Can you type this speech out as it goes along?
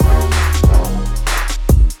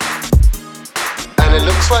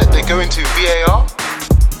going to VAR.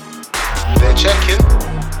 They're checking.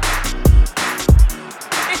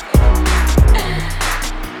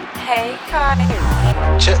 Hey, Kai.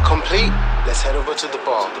 Check complete. Let's head over to the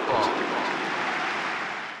bar.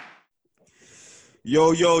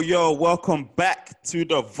 Yo, welcome back to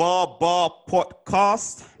the VAR Bar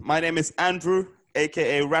podcast. My name is Andrew,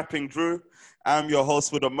 aka Rapping Drew. I'm your host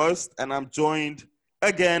for the most, and I'm joined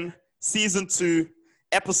again, season 2,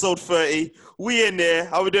 episode 30. We in there.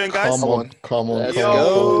 How we doing, guys? Come on. Let's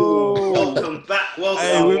go. Welcome back.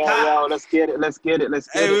 Yo, let's get it.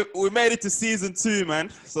 Hey, we made it to season 2,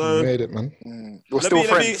 man. So We made it, man. We're still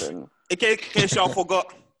friends. In case y'all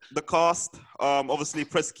forgot the cast, obviously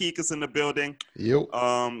Press Keeker's in the building. Yo.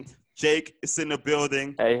 Jake is in the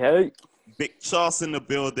building. Hey. Big Charles in the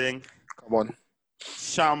building. Come on.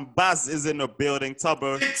 Shambaz is in the building.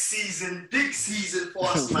 Tubbo. Big season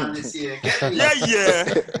for us, man, this year. Get me? Yeah.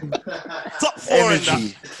 Top 4 in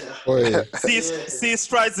Energy. that. Oi. C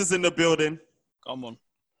Strides is in the building. Come on.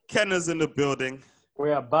 Kenner's in the building.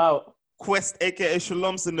 We're about. Quest, aka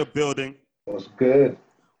Shalom's in the building. What's good?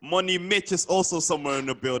 Money Mitch is also somewhere in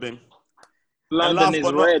the building. London is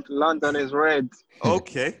but not- red. London is red.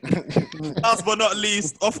 Okay. Last but not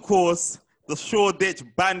least, of course, the Shoreditch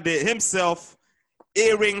bandit himself,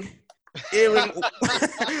 Earring. Earring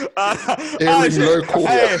Actually, local.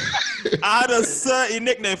 Hey, I had a certain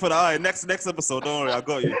nickname for that. All right, next episode. Don't worry, I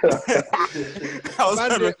got you. I was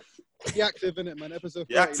Bandit, be active in it, man. Episode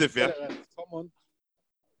 30. Be active, yeah. Come on.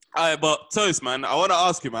 All right, but Toast, man, I want to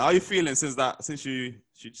ask you, man, how are you feeling since you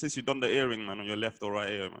done the earring, man, on your left or right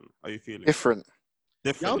ear, man? How are you feeling? Different.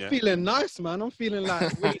 Yeah, I'm feeling nice, man. I'm feeling like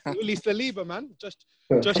Willie Saliba, man. Just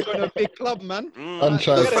joined a big club, man.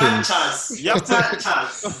 Franchise team. Franchise. You have to,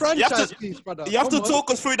 A franchise piece, brother. you have to Come on. talk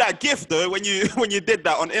us through that gift, though, when you did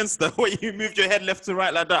that on Insta, when you moved your head left to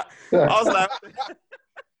right like that. I was like,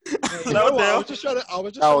 You know what? I was just trying to.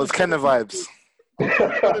 That was Kenner vibes. They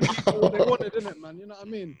wanted, innit, man? You know what I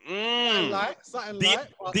mean? Something light.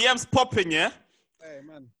 But, DM's popping, yeah? hey,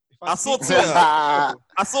 man. If I saw see- Twitter. I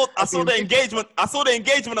saw the engagement. I saw the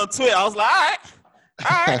engagement on Twitter. I was like,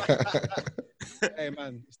 all right. Hey,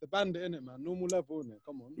 man. It's the bandit, innit, man? Normal level, innit?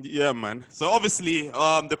 Come on. Yeah, man. So obviously,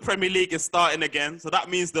 the Premier League is starting again. So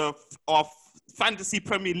that means our Fantasy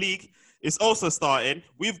Premier League is also starting.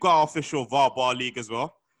 We've got our official VAR Bar League as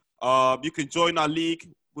well. You can join our league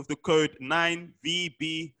with the code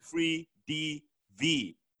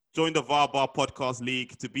 9VB3DV. Join the VAR Bar Podcast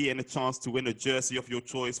League to be in a chance to win a jersey of your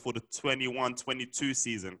choice for the 21-22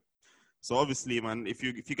 season. So obviously, man, if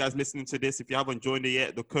you guys listening to this, if you haven't joined it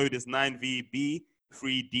yet, the code is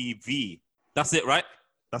 9VB3DV. That's it, right?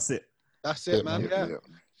 That's it. That's it, man. Yeah.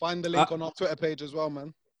 Find the link on our Twitter page as well,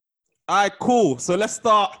 man. All right, cool. So let's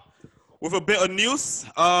start with a bit of news.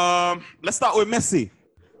 Let's start with Messi.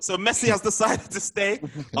 So Messi has decided to stay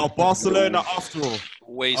at Barcelona after all.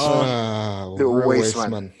 Little Real waste, waste,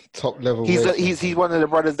 man. Top level. He's waste, he's one of the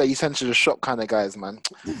brothers that you send to the shop kind of guys, man.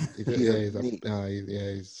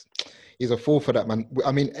 He's a fool for that, man.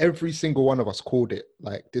 I mean, every single one of us called it.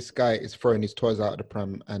 Like, this guy is throwing his toys out of the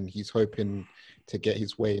pram and he's hoping to get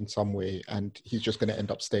his way in some way, and he's just going to end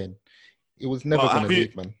up staying. It was never going to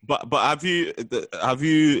leave, man. But have you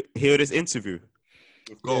heard this interview?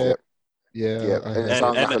 Yeah. And it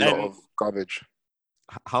sounds like a lot of garbage.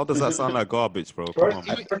 How does that sound like garbage, bro? Come on,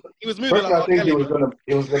 man. He was moving like I think he R. was Kelly, man.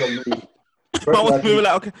 gonna leave. I was moving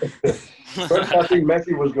like, okay. First, I think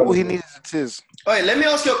Messi was gonna All he leave. needs is his. Wait, let me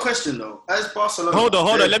ask you a question though. As Barcelona, Hold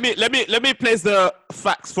on. Let me place the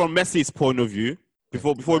facts from Messi's point of view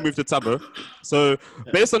before we move to Tabo. So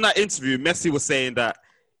based on that interview, Messi was saying that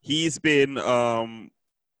he's been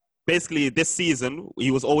basically this season,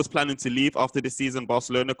 he was always planning to leave after this season,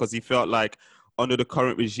 Barcelona, because he felt like under the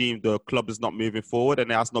current regime, the club is not moving forward, and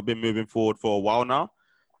it has not been moving forward for a while now.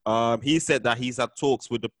 He said that he's had talks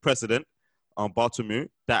with the president, Bartomeu,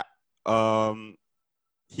 that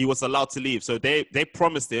he was allowed to leave. So they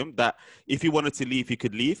promised him that if he wanted to leave, he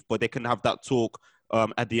could leave, but they can have that talk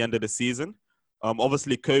at the end of the season.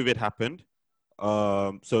 Obviously, COVID happened,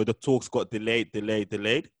 so the talks got delayed.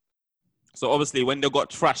 So obviously, when they got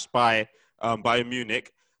trashed by Bayern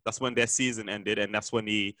Munich, that's when their season ended, and that's when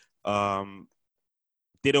he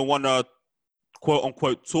didn't want to quote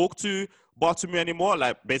unquote talk to Bartomeu anymore,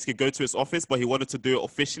 like basically go to his office, but he wanted to do it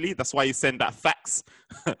officially. That's why he sent that fax.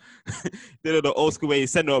 Did it the old school way. He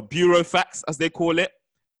sent a bureau fax, as they call it,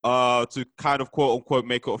 to kind of quote unquote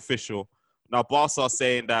make it official. Now Barca are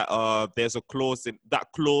saying that there's a clause in that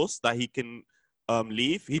he can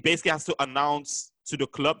leave. He basically has to announce to the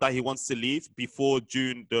club that he wants to leave before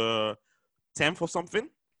June the 10th or something.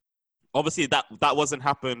 Obviously, that wasn't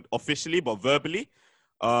happened officially, but verbally.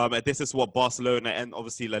 And this is what Barcelona and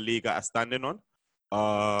obviously La Liga are standing on.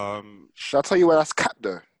 Should I tell you where that's cap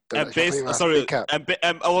though?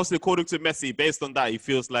 And also according to Messi, based on that, he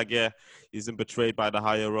feels like he's been betrayed by the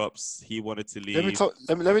higher ups. He wanted to leave.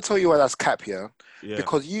 Let me tell you why that's cap here. Yeah.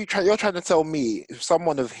 Because you're trying to tell me, if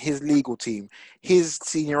someone of his legal team, his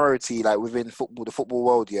seniority, like within football, the football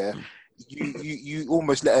world, you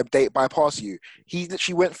almost let a date bypass you. He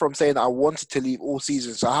literally went from saying I wanted to leave all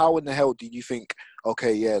season. So how in the hell did you think?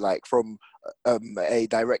 Okay, like from a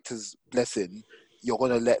director's blessing, you're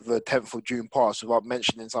going to let the 10th of June pass without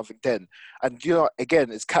mentioning something then. And,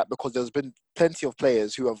 again, it's capped because there's been plenty of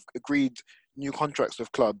players who have agreed new contracts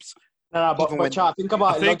with clubs. No, but Char, think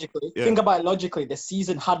about it logically. Yeah. Think about it logically. The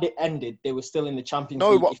season, had it ended, they were still in the Champions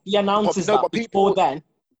League. If he announces that before then,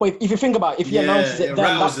 but if you think about it, if he announces it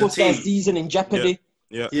then, that puts their season in jeopardy.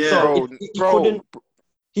 Yeah. So he couldn't.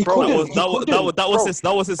 That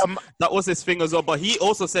was his thing as well. But he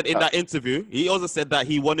also said in that interview, that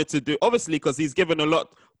he wanted to do, obviously, because he's given a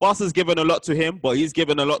lot. Barca's given a lot to him, but he's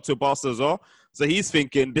given a lot to Barca as well. So he's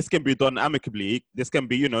thinking this can be done amicably. This can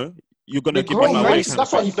be, you're gonna give him away.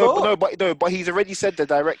 That's what he thought. But he's already said the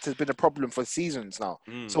director's been a problem for seasons now.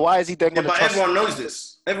 So why is he then going to? But everyone knows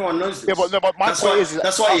this. Everyone knows this. Yeah, but my point is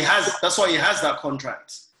that's why he has that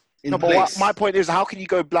contract. But my point is, how can you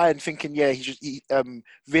go blind thinking,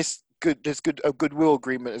 this goodwill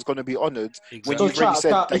agreement is going to be honoured when you've already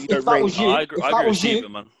said that you don't rate? I agree with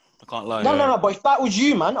Stephen, man. I can't lie. No. But if that was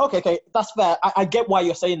you, man, okay, that's fair. I get why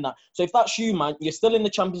you're saying that. So if that's you, man, you're still in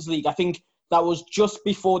the Champions League. I think that was just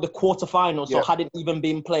before the quarterfinals, so hadn't even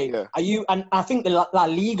been played. Yeah. Are you? And I think the La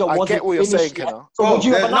Liga wasn't. I get what you're saying, Kenna. So would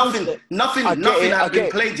you have announced it? Nothing had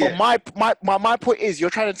been played yet. My point is, you're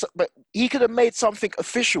trying to. But he could have made something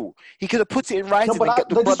official. He could have put it in writing and get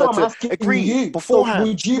the brother to agree beforehand. So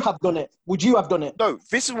would you have done it? Would you have done it? No.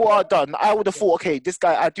 This is what I've done. I would have thought, okay, this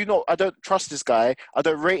guy, I don't trust this guy. I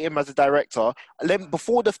don't rate him as a director. And then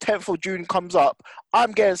before the 10th of June comes up,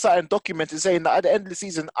 I'm getting something documented saying that at the end of the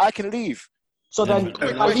season, I can leave. So then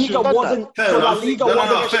La Liga wasn't,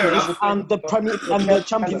 and the Premier and the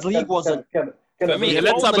Champions League wasn't. For me,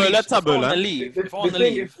 let's have if I want to leave,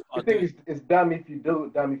 the thing is damn if you do,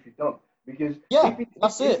 damn if you don't. Because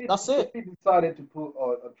that's it. If he decided to put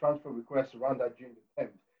a transfer request around that June the 10th,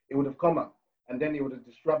 it would have come up, and then it would have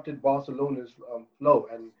disrupted Barcelona's flow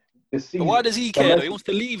and. But why does he care though? He wants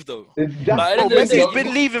to leave though. Messi's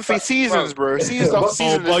been leaving for seasons, bro. Seasons after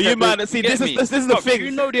seasons. But you man, see, this is the thing.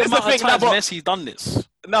 You know the amount of times Messi's done this.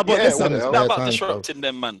 No, but listen, not about disrupting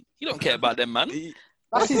them, man. You don't care about them, man.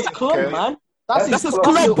 That's his club, man. That's his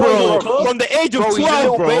club, bro. From the age of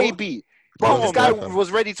 12, bro. Baby. Bro, this guy was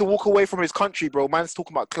ready to walk away from his country, bro. Man's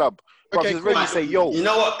talking about club. Bro, he's ready to say, yo. You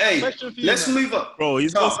know what? Hey, let's move up. Bro,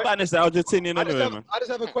 he's not Spanish, Argentinian anyway, man. I just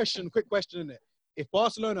have a quick question in it. If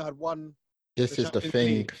Barcelona had won, this is the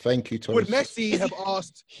thing. Thank you, Thomas. Would Messi have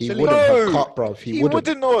asked? He wouldn't have cut, bro. He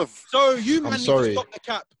wouldn't have. So you man need to stop the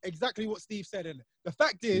cap. Exactly what Steve said in it. The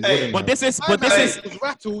fact is, but this is was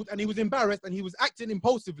rattled and he was embarrassed and he was acting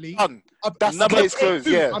impulsively. That's the case closed.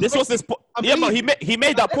 Yeah. This was his. But he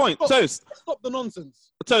made that point. Toast. Stop the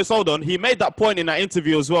nonsense. Toast, hold on. He made that point in that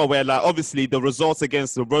interview as well, where like obviously the results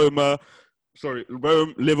against the Rome,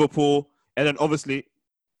 Liverpool, and then obviously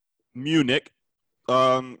Munich.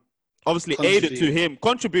 Obviously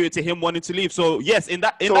contributed to him wanting to leave. So yes, in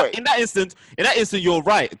that instance, you're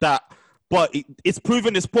right but it's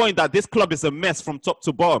proven his point that this club is a mess from top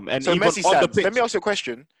to bottom. And so even Messi on the pitch, let me ask you a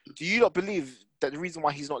question. Do you not believe that the reason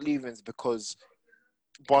why he's not leaving is because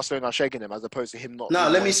Barcelona are shaking him as opposed to him not?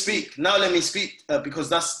 Let me speak because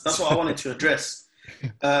that's what I wanted to address.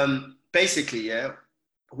 Basically,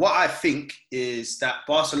 what I think is that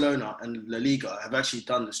Barcelona and La Liga have actually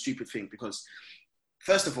done the stupid thing because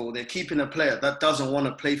first of all, they're keeping a player that doesn't want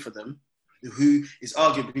to play for them, who is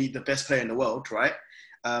arguably the best player in the world, right?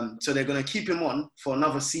 So they're going to keep him on for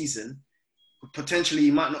another season. Potentially, he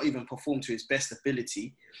might not even perform to his best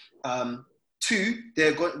ability. Two,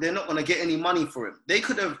 they're not going to get any money for him. They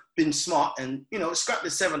could have been smart and, scrap the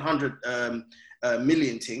 700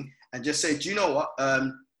 million thing and just say, do you know what?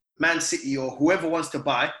 Man City or whoever wants to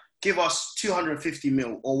buy, give us 250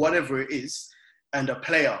 mil or whatever it is, and a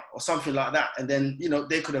player or something like that. And then,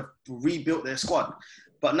 they could have rebuilt their squad.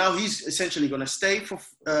 But now he's essentially going to stay for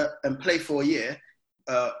and play for a year.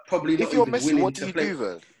 Probably not. If you're even Messi, willing what to do play. you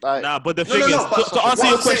do then? But the thing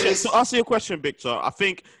is, to answer your question, Victor, I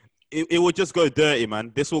think it will just go dirty,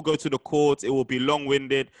 man. This will go to the courts. It will be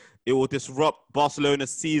long-winded. It will disrupt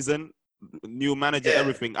Barcelona's season, new manager,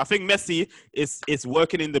 everything. I think Messi is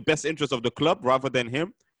working in the best interest of the club rather than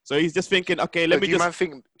him. So he's just thinking, okay, let me just...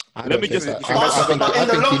 I Let me think just. that. I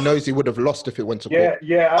think he knows he would have lost if it went to court.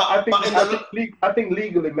 I think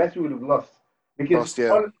legally Messi would have lost because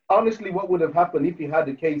honestly, what would have happened if he had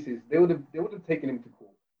the cases? They would have taken him to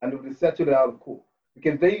court and they would have settled it out of court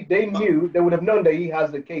because they knew they would have known that he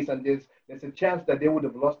has the case and there's a chance that they would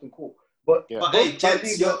have lost in court. But hey,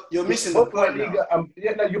 Jets, you're missing the point now.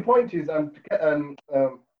 Your point is,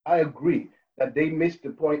 I agree that they missed the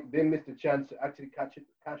point. They missed the chance to actually cash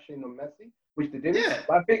in on Messi, which they didn't. Yeah.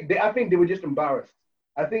 But I think they were just embarrassed.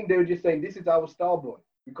 I think they were just saying, "This is our star boy.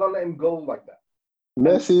 We can't let him go like that."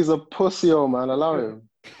 Messi's a pussy, man. Allow him.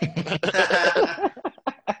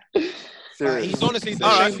 He's honestly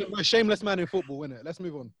the most shameless man in football, isn't it? Let's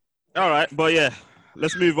move on. All right, but yeah,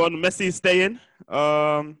 let's move on. Messi's staying.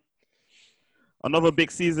 Another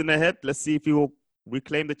big season ahead. Let's see if he will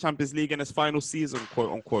reclaim the Champions League in his final season,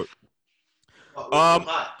 quote unquote.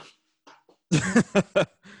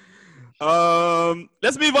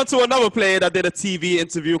 Let's move on to another player that did a TV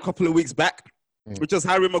interview a couple of weeks back, which was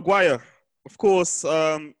Harry Maguire. Of course,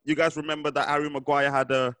 you guys remember that Harry Maguire had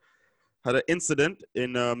an incident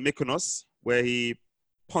in Mykonos where he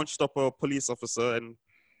punched up a police officer and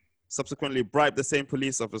subsequently bribed the same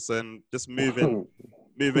police officer and just moving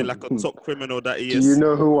like a top criminal that he is. Do you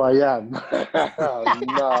know who I am? Nah.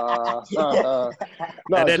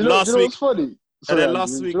 And then last week, funny? And then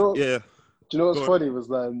last week, yeah. Do you know what's funny was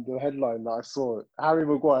the headline that I saw? Harry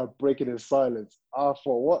Maguire breaking his silence. I thought,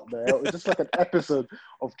 what the hell? It's just like an episode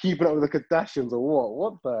of Keeping Up with the Kardashians or what?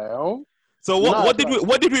 What the hell? So what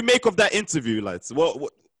did we make of that interview, lads?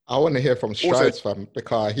 What? I want to hear from Strides, fam,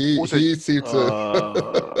 because he seemed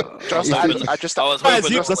to.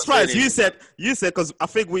 Strides, you said because I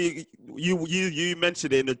think you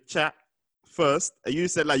mentioned it in the chat first. And you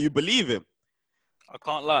said like you believe him. I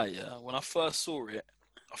can't lie, yeah. When I first saw it,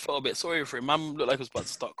 I felt a bit sorry for him. Man looked like he was about to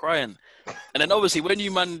start crying. And then obviously when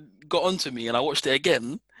you man got onto me and I watched it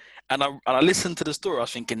again and I listened to the story, I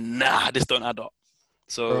was thinking, nah, this don't add up.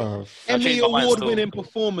 So Emmy award-winning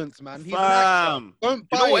performance, man. He's don't buy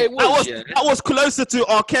it. That was closer to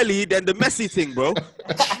R. Kelly than the Messi thing, bro.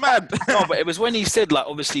 Mad. No, but it was when he said like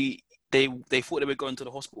obviously they thought they were going to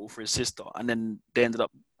the hospital for his sister and then they ended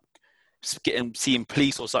up seeing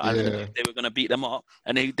police or something, and they were going to beat them up,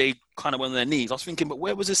 and they kind of went on their knees. I was thinking, but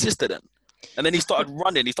where was his sister then? And then he started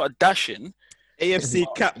running, he started dashing. AFC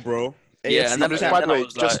cap, bro. Yeah, and then I was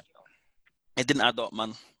like, it didn't add up,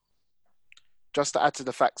 man. Just to add to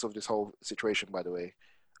the facts of this whole situation, by the way,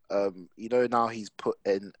 now he's put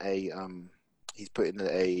in a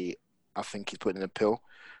pill.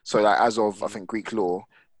 So like as of I think Greek law,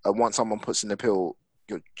 once someone puts in a pill,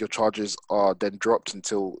 your charges are then dropped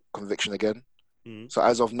until conviction again. So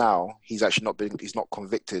as of now, he's not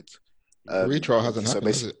convicted. Retrial hasn't happened,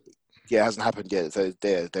 has it? Yeah, it hasn't happened yet. So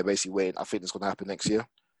they're basically waiting. I think it's going to happen next year.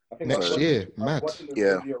 Next year, mad.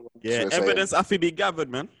 Yeah. Yeah, so evidence have to be gathered,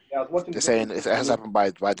 man. Yeah, they're saying it has happened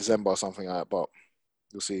by December or something like that, but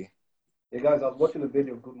we'll see. Yeah, guys, I was watching a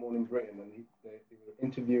video of Good Morning Britain, and they were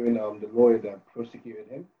interviewing the lawyer that prosecuted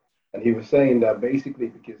him, and he was saying that basically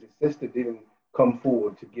because his sister didn't come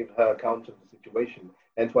forward to give her account of the situation,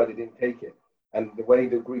 hence why they didn't take it. And the way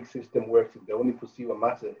the Greek system works is they only pursue a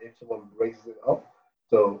matter if someone raises it up.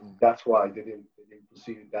 So that's why they didn't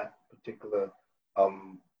pursue that particular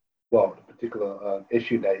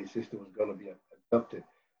issue that his sister was going to be abducted.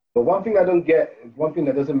 But one thing I don't get, one thing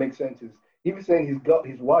that doesn't make sense is he was saying his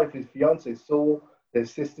fiance saw their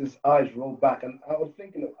sister's eyes roll back, and I was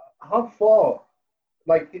thinking, how far?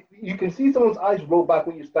 Like you can see someone's eyes roll back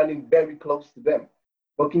when you're standing very close to them,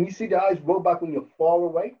 but can you see the eyes roll back when you're far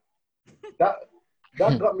away? That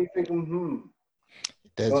got me thinking.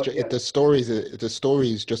 The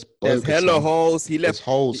stories just there's hella holes. He left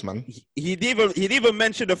holes, man. He didn't even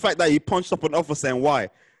mention the fact that he punched up an officer and why.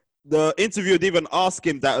 The interviewer didn't even ask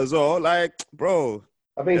him that as well. Like, bro.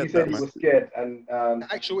 I think he said he was scared, and the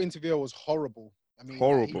actual interviewer was horrible. I mean,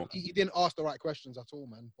 horrible. He didn't ask the right questions at all,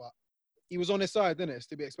 man. But he was on his side, didn't it? It's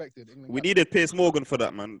to be expected. We needed Piers Morgan for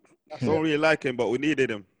that, man. Don't really like him, but we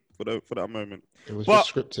needed him for that moment. It was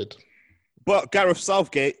just scripted. But Gareth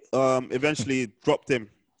Southgate eventually dropped him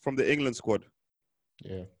from the England squad.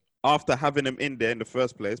 Yeah. After having him in there in the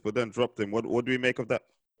first place, but then dropped him. What do we make of that?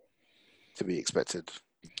 To be expected.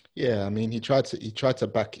 Yeah, I mean, he tried to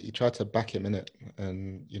back him in it,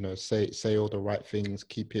 and say all the right things,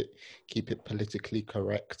 keep it politically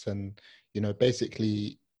correct, and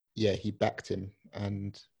basically, yeah, he backed him,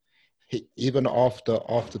 and even after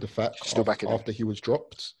the fact, after he was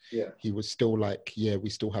dropped, he was still like, yeah, we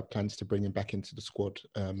still have plans to bring him back into the squad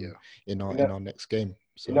in our next game.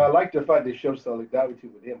 So I like the fact they showed solidarity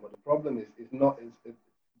with him, but the problem is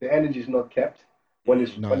the energy is not kept. when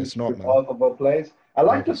it's not, with man. half of our players. I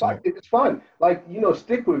like the it's fact that it's fine. Like,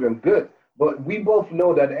 stick with him, good. But we both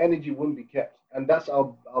know that the energy wouldn't be kept, and that's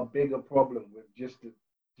our bigger problem with just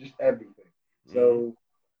everything. So,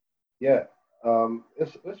 yeah,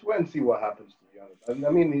 let's wait and see what happens. To be honest,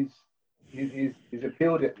 I mean, he's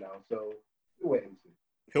appealed it now, so we'll wait and see.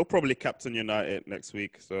 He'll probably captain United next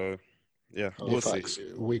week. So, yeah, we'll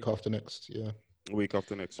see. Week after next, yeah. Week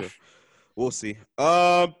after next, yeah. We'll see.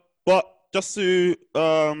 But just to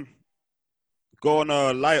go on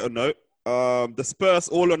a lighter note, the Spurs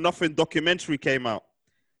All or Nothing documentary came out.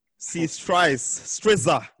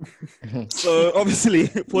 Strizza. So obviously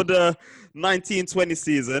for the 1920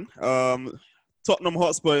 season, Tottenham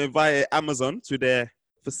Hotspur invited Amazon to their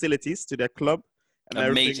facilities, to their club. And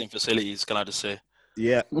amazing facilities, can I just say?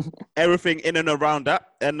 Yeah, everything in and around that.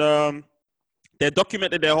 And they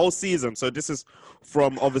documented their whole season. So this is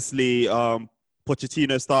from obviously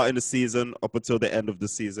Pochettino starting the season up until the end of the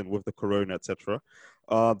season with the corona, etc.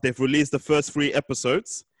 They've released the first 3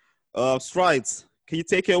 episodes. Strides, can you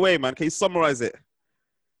take it away, man? Can you summarize it?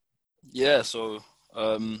 Yeah, so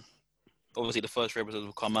obviously the first 3 episodes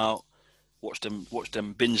will come out. Watch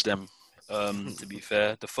them, binge them. To be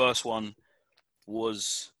fair, the first one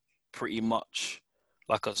was pretty much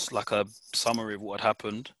like a summary of what had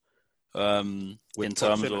happened in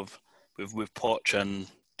terms of with Poch and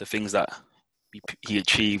the things that he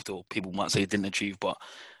achieved, or people might say he didn't achieve, but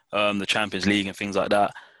the Champions League and things like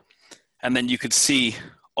that. And then you could see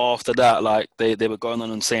after that, like they were going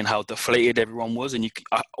on and saying how deflated everyone was, and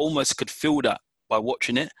I almost could feel that by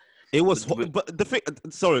watching it. It was, but the thing.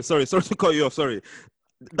 Sorry to cut you off. Sorry,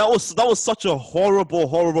 that was such a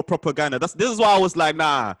horrible propaganda. This is why I was like,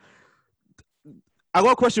 nah. I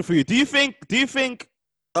got a question for you. Do you think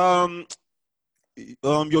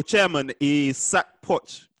your chairman is sacked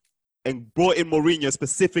Poch and brought in Mourinho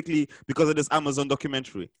specifically because of this Amazon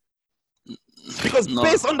documentary? Because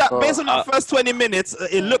based on that first 20 minutes,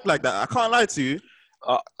 it looked like that. I can't lie to you.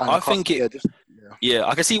 I think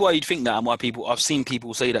I can see why you'd think that, and why I've seen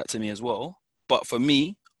people say that to me as well. But for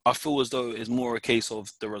me, I feel as though it's more a case of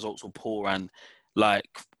the results were poor, and like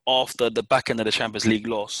after the back end of the Champions League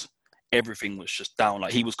loss, everything was just down.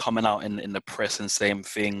 Like he was coming out in the press and saying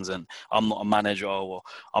things, and I'm not a manager, or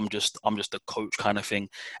I'm just a coach kind of thing.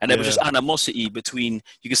 And there was just animosity between.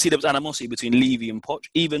 You can see there was animosity between Levy and Poch,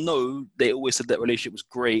 even though they always said that relationship was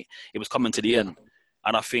great. It was coming to the end,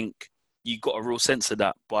 and I think you got a real sense of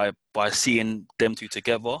that by seeing them two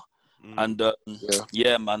together. And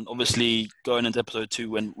man, obviously going into episode 2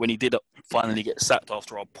 when he did finally get sacked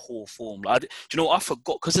after our poor form. Like, do you know what? I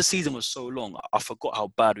forgot, because the season was so long, I forgot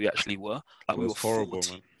how bad we actually were. Like we were horrible,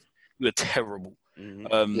 man. We were terrible.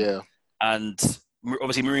 And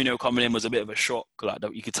obviously Mourinho coming in was a bit of a shock. Like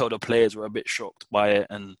you could tell the players were a bit shocked by it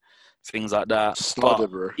and things like that. But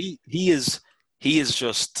he is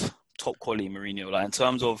just top quality Mourinho. Like in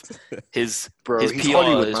terms of his PR,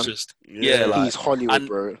 Hollywood, is man. just like, he's Hollywood,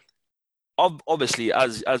 bro. Obviously,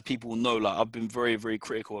 as people know, like I've been very, very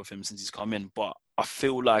critical of him since he's come in, but I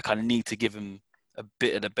feel like I need to give him a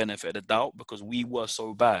bit of the benefit of the doubt, because we were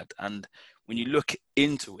so bad. And when you look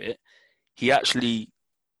into it, he actually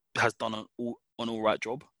has done an all right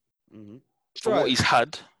job for what he's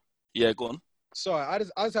had. Yeah, go on. Sorry, I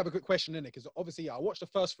just have a quick question in it, because obviously I watched the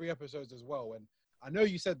first 3 episodes as well, and I know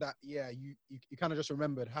you said that you kind of just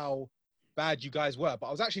remembered how bad you guys were, but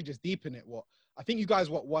I was actually just deep in it. I think you guys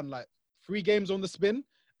won like 3 games on the spin,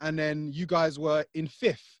 and then you guys were in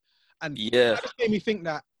 5th. And that just made me think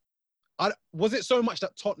that, was it so much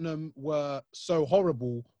that Tottenham were so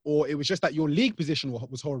horrible, or it was just that your league position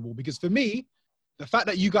was horrible? Because for me, the fact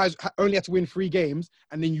that you guys only had to win 3 games,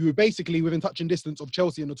 and then you were basically within touching distance of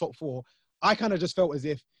Chelsea in the top 4, I kind of just felt as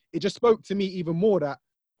if it just spoke to me even more that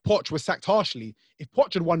Poch was sacked harshly. If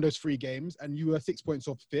Poch had won those 3 games and you were 6 points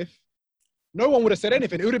off 5th, no one would have said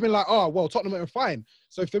anything. It would have been like, oh, well, Tottenham are fine.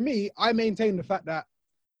 So for me, I maintain the fact that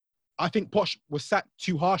I think Poch was sacked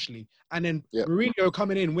too harshly. And then Mourinho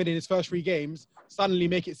coming in, winning his first 3 games, suddenly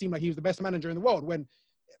make it seem like he was the best manager in the world, when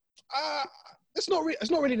it's not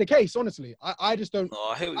really the case, honestly. I just don't... No,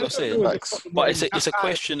 I hear what you're saying. But it's a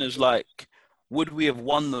question is like, would we have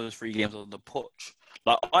won those 3 games on the Poch?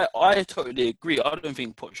 Like, I totally agree. I don't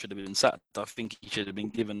think Poch should have been sacked. I think he should have been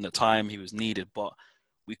given the time he was needed, but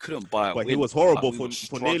we couldn't buy a win. He was horrible for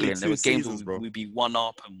nearly 2 there were games seasons, bro. We'd be 1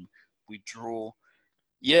 up and we draw.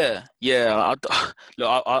 Yeah. I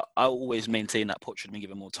always maintain that Poch should have been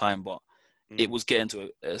given more time, but it was getting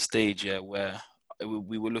to a stage where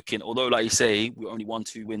we were looking. Although, like you say, we only won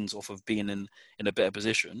 2 wins off of being in a better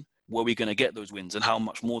position. Were we going to get those wins, and how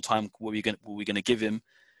much more time were we going to give him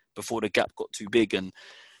before the gap got too big? And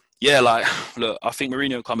Yeah, like, look, I think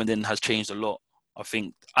Mourinho coming in has changed a lot. I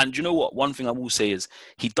think, and you know what? One thing I will say is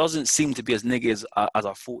he doesn't seem to be as niggy as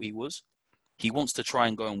I thought he was. He wants to try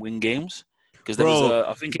and go and win games. Because there was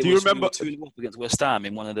I think it was 2-0 up against West Ham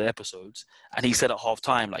in one of the episodes, and he said at half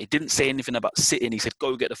time, like, he didn't say anything about sitting. He said,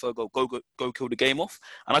 "Go get the third goal, go kill the game off."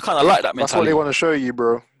 And I kind of like that mentality. That's what they want to show you,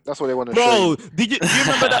 bro. That's what they want to show you. Bro, do you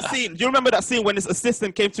remember that scene? Do you remember that scene when his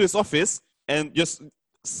assistant came to his office and just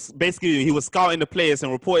basically he was scouting the players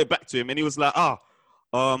and reported back to him, and he was like,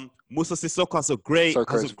 Moussa Sissoko has a great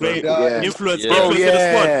influence in the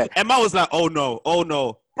squad. And man was like, oh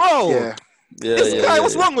no, bro. This guy,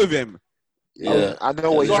 what's wrong with him? Yeah, I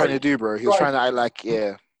know what he's trying to do, bro. He was trying to act like,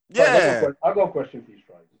 I got a question for you,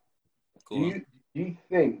 Strides. Do you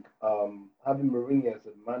think having Mourinho as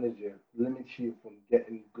a manager limits you from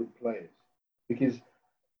getting good players? Because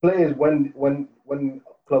players, when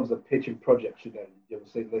clubs are pitching projects to them, they will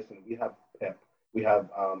say, listen, we have Pep. We have,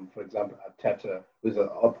 for example, Arteta, who's an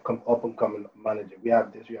up-and-coming manager. We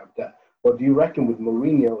have this, we have that. But do you reckon with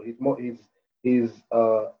Mourinho, he's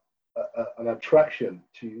an attraction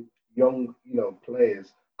to young,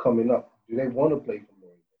 players coming up? Do they want to play for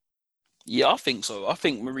Mourinho? Yeah, I think so. I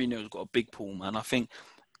think Mourinho's got a big pull, man. I think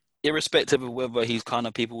irrespective of whether he's kind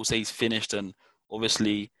of, people will say he's finished, and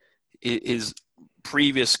obviously his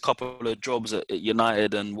previous couple of jobs at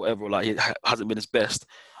United and whatever, like, it hasn't been his best.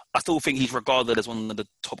 I still think he's regarded as one of the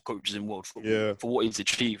top coaches in world football for what he's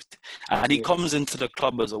achieved. And he comes into the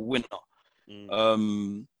club as a winner.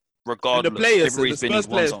 Regardless, and the players, everybody's been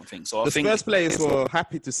won something. So the Spurs players were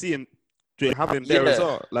happy to see him, to have him there as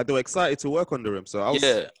well. Like, they were excited to work under him. So I was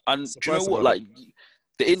and do you know what? Like,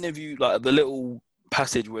 the interview, like the little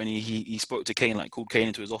passage when he spoke to Kane, like called Kane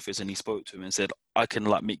into his office and he spoke to him and said, "I can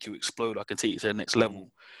like make you explode. I can take you to the next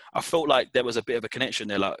level." I felt like there was a bit of a connection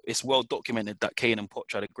there. Like, it's well documented that Kane and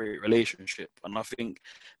Poch had a great relationship, and I think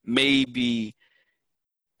maybe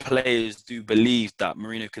players do believe that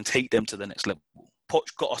Mourinho can take them to the next level.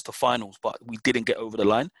 Poch got us to finals, but we didn't get over the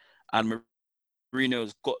line, and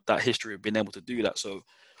Mourinho's got that history of being able to do that. So,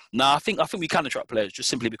 I think we can attract players just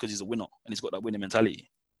simply because he's a winner and he's got that winning mentality.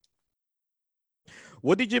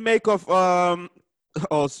 What did you make of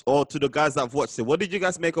or to the guys that have watched it? What did you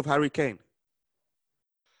guys make of Harry Kane?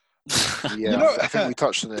 Yeah, I think we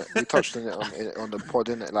touched on it. We touched on it on the pod,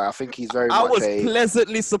 didn't it? Like, I think he's very much. I was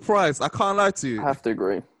pleasantly surprised. I can't lie to you. I have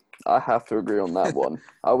to agree on that one.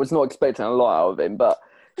 I was not expecting a lot out of him, but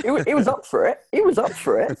he was up for it. He was up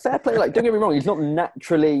for it. Fair play. Like, don't get me wrong, he's not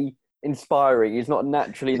naturally inspiring. He's not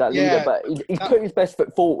naturally that leader, but he's put his best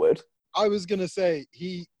foot forward. I was gonna say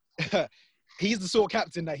he's the sort of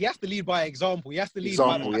captain that he has to lead by example. He has to lead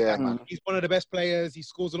by man. He's one of the best players. He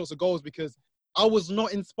scores lots of goals because I was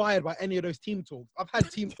not inspired by any of those team talks. I've had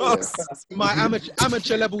team talks in my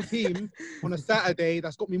amateur level team on a Saturday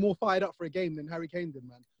that's got me more fired up for a game than Harry Kane did,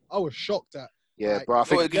 man. I was shocked at. Yeah, bro. I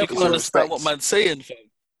think you can understand what man's saying, fam.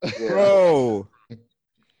 Yeah. Bro.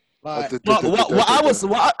 Like,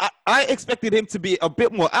 I expected him to be a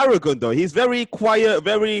bit more arrogant, though. He's very quiet,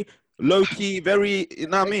 very low key, very. You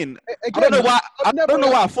know what I mean? Again, I don't know why. I don't know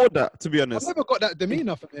why I thought that. To be honest, I've never got that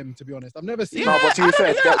demeanor from him. To be honest, I've never seen. No, but to be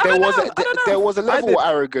fair, there was a level of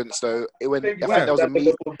arrogance though. When I think there was a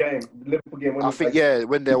meeting. Liverpool game. I think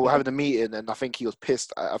when they were having a meeting, and I think he was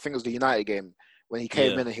pissed. I think it was the United game. When he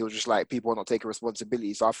came in and he was just like, people are not taking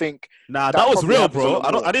responsibility. So I think that was real, bro.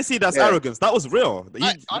 I didn't see that as arrogance. That was real.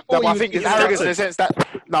 I think it's arrogance in the sense that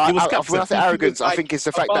when I say arrogance, I think it's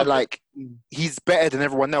the fact that like he's better than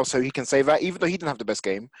everyone else, so he can say that, even though he didn't have the best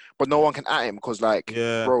game, but no one can at him because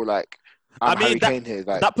bro, like. I mean,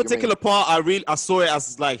 that particular part, I saw it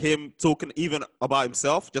as like him talking even about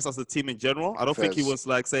himself, just as the team in general. I don't think he was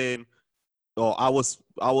like saying, "Oh, I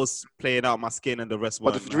was playing out my skin and the rest."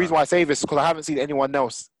 But the reason why I say this is because I haven't seen anyone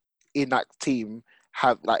else in that team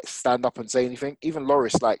have like stand up and say anything. Even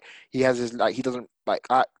Lloris, like he has his he doesn't like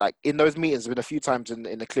in those meetings. There's been a few times in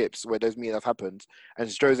the clips where those meetings have happened, and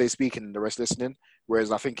it's Jose speaking and the rest listening.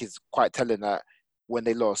 Whereas I think it's quite telling that when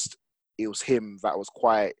they lost, it was him that was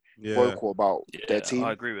quite vocal about their team.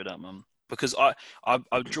 I agree with that, man. Because I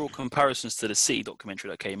draw comparisons to the City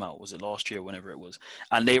documentary that came out. Was it last year, whenever it was?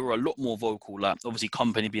 And they were a lot more vocal. Like, obviously,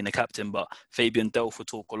 Kompany being the captain, but Fabian Delph would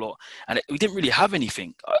talk a lot. And we didn't really have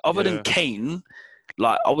anything other than Kane.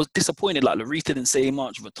 Like, I was disappointed. Like, Lloris didn't say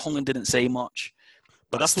much. Vertonghen didn't say much.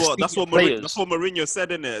 But that's what Mourinho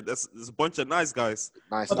said in it. There's a bunch of nice guys.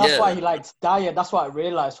 But that's why he liked Dyer. That's what I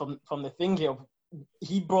realized from the thing here.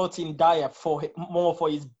 He brought in Dyer more for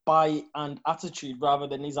his bite and attitude rather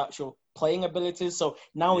than his actual playing abilities. So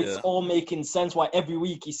now it's all making sense why every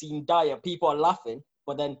week he's seeing Dyer. People are laughing,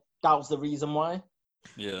 but then that was the reason why.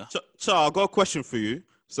 Yeah. So I got a question for you.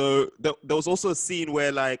 So there was also a scene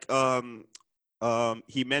where like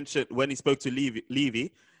he mentioned when he spoke to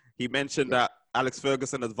Levy, he mentioned that Alex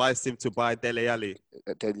Ferguson advised him to buy Dele Alli.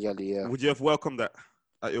 Dele Alli, yeah. Would you have welcomed that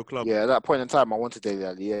at your club? Yeah, at that point in time, I wanted Dele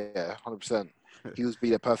Alli. Yeah, 100%. He was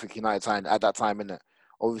being a perfect United sign at that time, innit?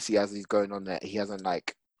 Obviously, as he's going on there, he hasn't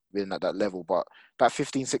like been at that level. But that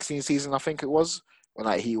 15-16 season, I think it was, when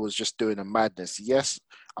like he was just doing a madness. Yes,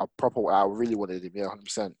 I really wanted him. Yeah,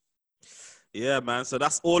 100%. Yeah, man. So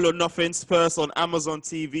that's All or Nothing Spurs on Amazon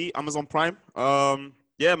TV, Amazon Prime.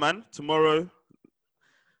 Yeah, man. Tomorrow,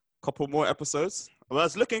 couple more episodes. Well,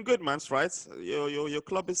 it's looking good, man. Right? Your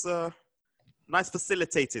club is nice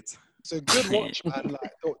facilitated. It's a good watch, man.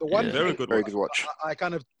 Like the one very good watch. I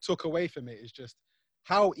kind of took away from it is just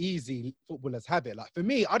how easy footballers have it. Like for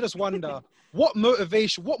me, I just wonder what more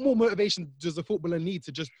motivation does a footballer need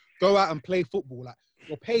to just go out and play football? Like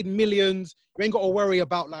you're paid millions, you ain't got to worry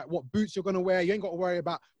about like what boots you're gonna wear, you ain't got to worry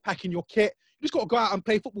about packing your kit. You just got to go out and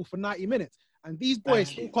play football for 90 minutes. And these boys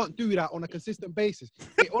still can't do that on a consistent basis.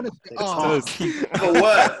 They honestly are. Have a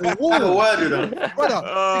word with them. Brother,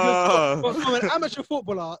 because from an amateur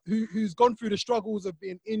footballer who's gone through the struggles of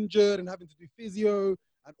being injured and having to do physio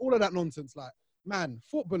and all of that nonsense, like, man,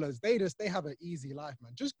 footballers, they have an easy life,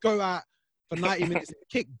 man. Just go out for 90 minutes and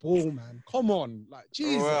kick ball, man. Come on. Like,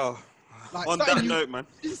 Jesus. Well, like, on that note, man.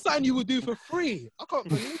 This is something you would do for free. I can't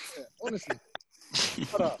believe it, honestly.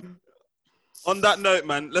 On that note,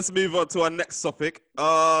 man, let's move on to our next topic.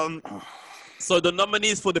 So the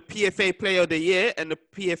nominees for the PFA Player of the Year and the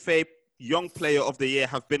PFA Young Player of the Year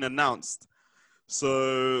have been announced.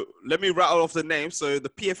 So let me rattle off the names. So the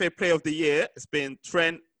PFA Player of the Year has been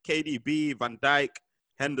Trent, KDB, Van Dijk,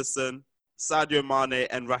 Henderson, Sadio Mane,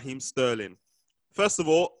 and Raheem Sterling. First of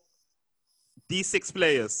all, these 6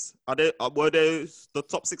 players, were those the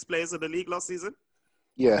top 6 players of the league last season?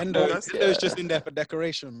 Yeah. Hendo's just in there for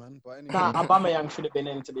decoration, man. But anyway. Nah, Aubameyang should have been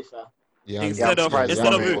in, to be fair. Yeah, instead of Why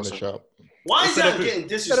is that getting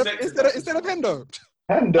disrespected? Instead of Hendo?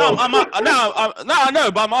 No, I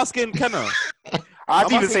know, but I'm asking Kenna.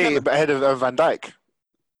 I'd even say ahead of Van Dijk.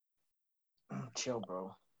 Chill,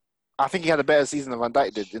 bro. I think he had a better season than Van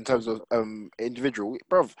Dijk did in terms of individual.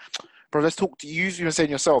 Bro, let's talk to you. You've been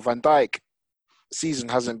saying yourself, Van Dijk season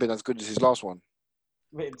hasn't been as good as his last one.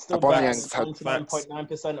 It's still better than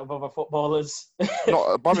 99.9% of other footballers.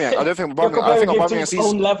 Not Aubameyang. I don't think Aubameyang. I think Aubameyang's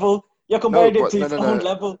season. Level. You're comparing it to his own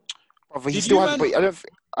level. But he still hasn't. But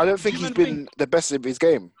I don't think he's been the best of his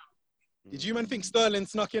game. Did you man think Sterling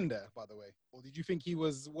snuck in there, by the way, or did you think he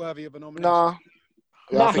was worthy of a nomination? Nah.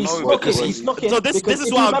 Nah, he snuck in. So this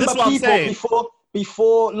is what I'm saying.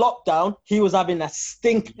 Before lockdown, he was having a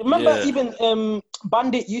stink. Remember, even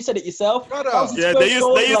Bandit, you said it yourself. Yeah, they used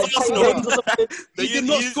Arsenal. He did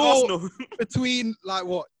not score between like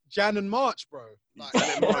what Jan and March, bro. Like,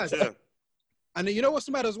 and you know what's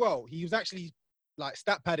the matter as well? He was actually like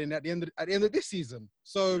stat padding at the end of this season.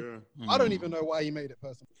 So I don't even know why he made it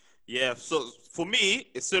personally. Yeah. So for me,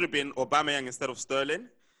 it should have been Aubameyang instead of Sterling.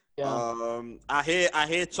 Yeah. I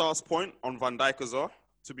hear Charles' point on Van Dijk as well,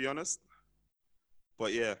 to be honest.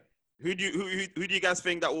 But yeah, who do you guys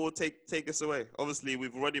think that will take this away? Obviously,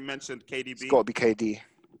 we've already mentioned KDB. It's got to be KD.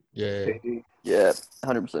 Yeah,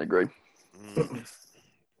 100% agree.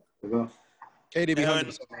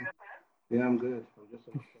 KDB. Yeah, I'm good.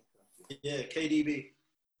 Yeah, KDB.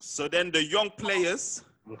 So then the young players,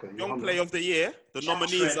 young player of the year, the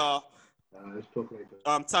nominees are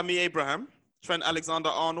Tammy Abraham, Trent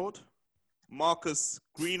Alexander-Arnold, Marcus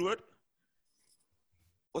Greenwood.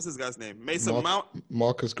 What's this guy's name? Mason Mount?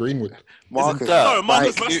 Marcus Greenwood. Marcus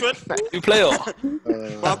Rashford. New player.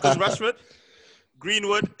 Marcus Rashford,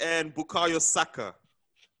 Greenwood, and Bukayo Saka.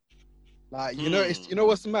 Like, you know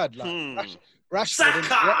what's mad? Like,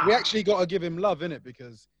 Rashford, we actually got to give him love, innit?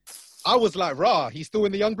 Because I was like, he's still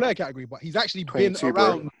in the young player category, but he's actually been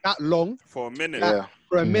around that long. For a minute.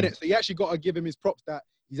 For a minute. So you actually got to give him his props that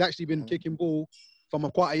he's actually been kicking ball from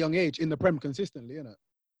quite a young age in the Prem consistently, innit?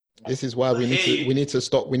 This is why we need to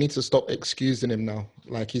stop excusing him now.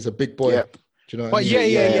 Like, he's a big boy. Yep. Do you know what but I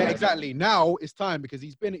mean? Yeah, exactly. Now it's time because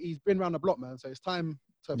he's been around the block, man. So it's time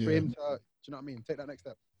for him to, do you know what I mean? Take that next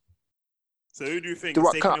step. So who do you think is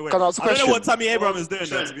taking away? I don't know what Tammy Abraham is doing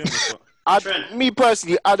there, to be honest. Me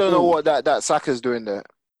personally, I don't know what that Saka's doing there.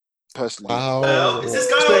 Personally. Wow. Is this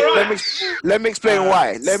guy all right? Let me explain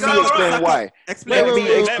why. Let me explain why. Explain well.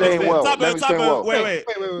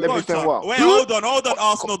 Wait, hold on,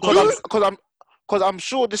 Arsenal. Because I'm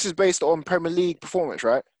sure this is based on Premier League performance,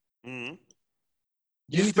 right? Mm-hmm.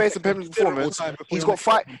 This is based on Premier League performance. He's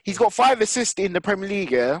got 5 assists in the Premier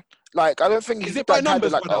League, yeah? Like, I don't think he's that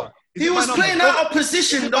numbers, he was playing out of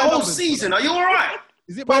position the whole season. Are you all right?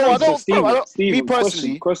 Is it by Bro, I numbers? don't. Me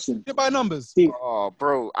personally, Question. Is it by numbers? Oh,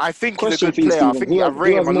 bro, I think he's a Question good for you, player. I Stephen. think I Who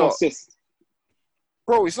rate has him a more lot. assists?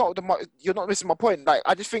 Bro, it's not you're not missing my point. Like,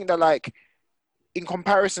 I just think that like, in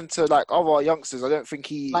comparison to like other youngsters, I don't think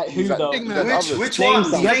he's who though? Which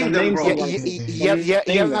ones? Name them, bro. He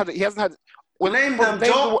hasn't had. Well, name them,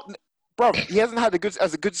 Joe. Bro, he hasn't had a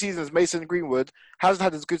good season as Mason Greenwood. Hasn't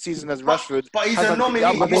had as good season as Rashford. But he's a nominee.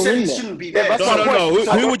 You said he shouldn't be there. No.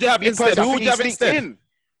 Who would you have instead? Who would you have instead?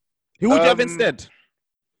 Who would you have instead?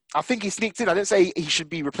 I think he sneaked in. I didn't say he should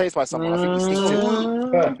be replaced by someone. I think he sneaked in.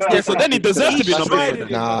 Yeah, so then he deserved to be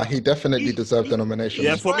nominated. Nah, he definitely deserved the nomination.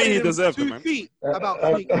 Yeah, for me, he deserved it, man.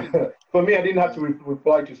 For me, I didn't have to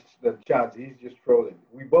reply to the chat. He's just trolling.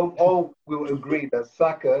 We both all will agree that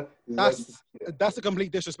Saka is. That's a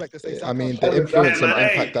complete disrespect to say. I mean, the influence and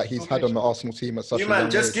impact that he's had on the Arsenal team at such a young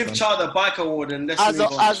age. Just give Chad the bike award and let's as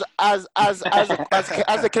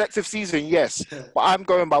a collective season, yes. But I'm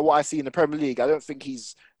going by what I see in the Premier League. I don't think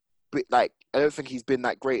he's been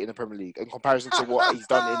that great in the Premier League in comparison to what he's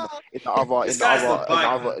done in the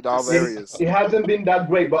other areas. He hasn't been that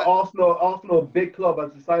great, but Arsenal, big club,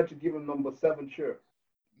 has decided to give him number 7 shirt.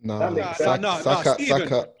 No,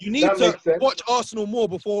 Stephen, you need to watch Arsenal more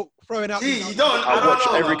before throwing out. You don't. I watch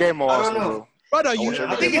every game of Arsenal. Brother,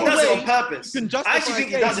 I think he does it on purpose. I actually think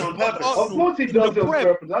he does it on purpose. Of course he does it on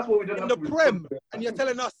purpose. That's what we don't in have the to Prem, and you're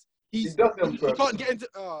telling us he can't get into.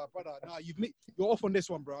 Oh, brother, nah, you're off on this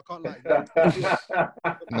one, bro. I can't lie.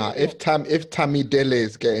 Nah, if Tammy Dele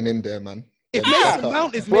is getting in there, man. If Mason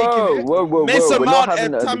Mount is making it, whoa. Mason Mount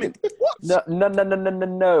and Tammy. What?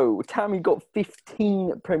 No. Tammy got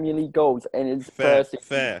 15 Premier League goals in his first.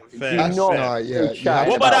 Fair. What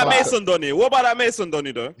about that Mason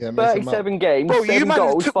Donny? Though? Yeah, 37 games, bro, 7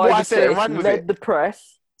 goals, 5 assists, led the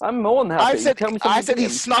press. I'm more than happy. I said he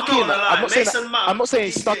snuck in. I'm not saying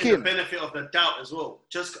he snuck in. The benefit of the doubt as well.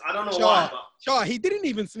 Just I don't know why. But he didn't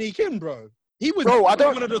even sneak in, bro. He was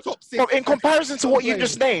one of the top 6. Bro, in comparison to what you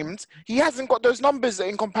just named, he hasn't got those numbers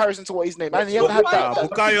in comparison to what he's named, and he hasn't had that.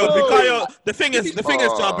 Bukayo. The thing is,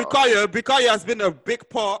 Bukayo has been a big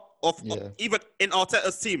part of even in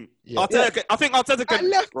Arteta's team. I think Arteta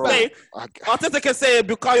can say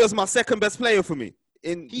Bukayo's my second best player for me.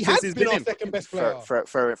 He has been our second best player.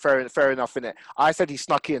 Fair enough, innit? I said he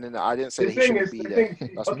snuck in, and I didn't say he shouldn't be there.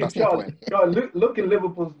 That's the point. Look at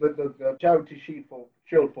Liverpool's the charity sheet for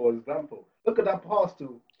example. Look at that pass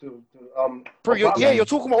to bro, you're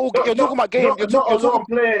talking about games. You're talking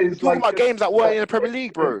about games that weren't in the Premier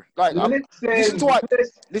League, bro. Like, listen to what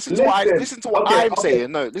I'm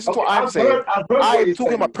saying. No, listen to what I'm saying. I'm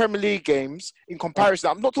talking about Premier League games in comparison.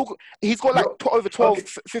 I'm not talking. He's got like over 12,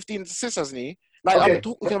 15 assists, hasn't he? Like, I'm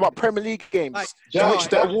talking about Premier League games, in which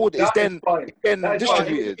the award is then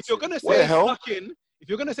distributed. If you're gonna say snuck in. If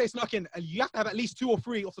you're going to say snuck in, and you have to have at least 2 or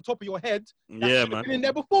 3 off the top of your head, that should have been in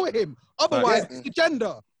there before him. Otherwise, it's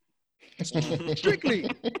agenda. Strictly.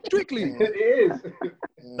 It is.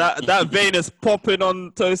 That vein is popping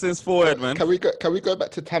on Tosin's forehead, man. Can we go back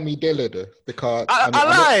to Tammy Dele though? Because I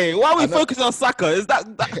lie. Why are we focusing on Saka? Is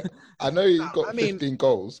that? I know he's got 15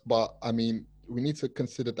 goals, but I mean, we need to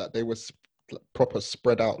consider that they were proper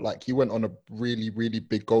spread out. Like, he went on a really, really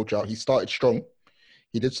big goal drought. He started strong.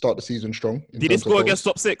 He did start the season strong. Did he score against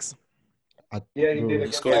top 6? Yeah, he did.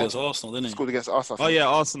 He scored against Arsenal, didn't he? Scored against Arsenal. Oh yeah,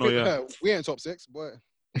 Arsenal. Yeah, we ain't top 6, boy.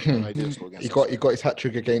 He got his hat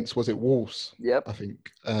trick against, was it Wolves? Yep, I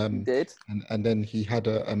think. He did. And then he had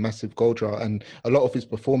a massive goal drought, and a lot of his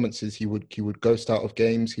performances, he would ghost out of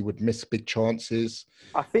games. He would miss big chances.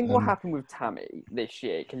 I think what happened with Tammy this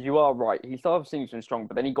year, because you are right, he started the season strong,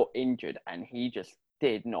 but then he got injured, and he just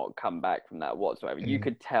did not come back from that whatsoever. You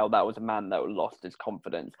could tell that was a man that lost his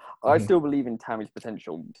confidence. I still believe in Tammy's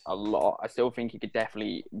potential a lot. I still think he could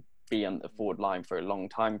definitely be on the forward line for a long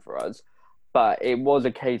time for us. But it was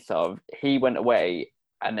a case of he went away,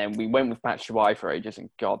 and then we went with Batshuayi for ages, and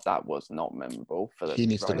God, that was not memorable for the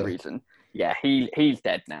right reason. Yeah, he's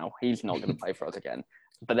dead now. He's not going to play for us again.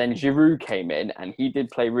 But then Giroud came in, and he did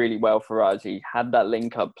play really well for us. He had that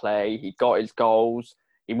link-up play. He got his goals.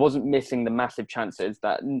 He wasn't missing the massive chances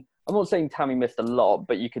that. I'm not saying Tammy missed a lot,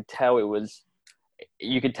 but you could tell it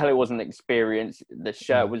wasn't experience. The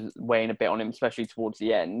shirt was weighing a bit on him, especially towards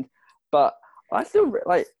the end. But I still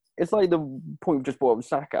like. It's like the point we just brought up with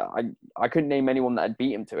Saka. I couldn't name anyone that had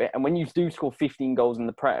beat him to it. And when you do score 15 goals in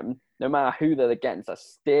the Prem, no matter who they're against, that's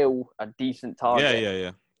still a decent target.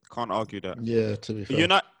 Yeah. Can't argue that. Yeah, to be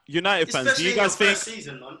fair. United fans, do you guys think?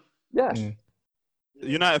 Season, man. Yeah.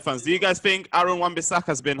 United fans, do you guys think Aaron Wan-Bissaka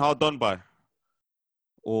has been hard done by,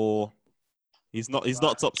 or he's not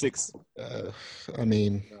top 6? I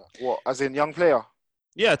mean, what? As in young player?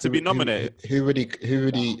 Yeah, to be nominated. Who would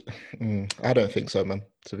he? I don't think so, man.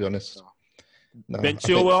 To be honest, no. Ben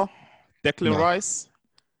Chilwell, Declan Rice.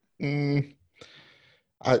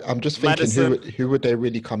 I'm just thinking who would they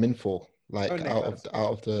really come in for? Like out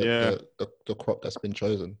of the crop that's been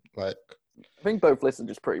chosen. Like I think both lists are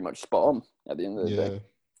just pretty much spot on at the end of the day.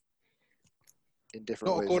 In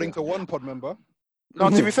different ways, according to one pod member. No,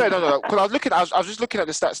 to be fair, no. Because I was just looking at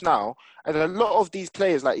the stats now, and a lot of these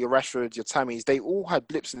players, like your Rashfords, your Tammys, they all had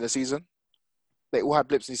blips in the season. They all had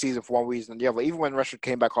blips in the season for one reason or the other. Even when Rashford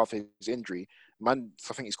came back after his injury, man,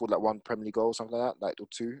 I think he scored like one Premier League goal, something like that, like or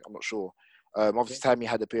two. I'm not sure. Obviously, Tammy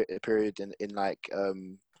had a period in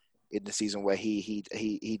the season where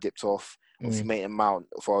he dipped off. Obviously, Maitland Mount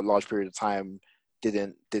for a large period of time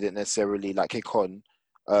didn't necessarily like kick on.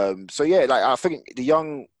 So yeah, like I think the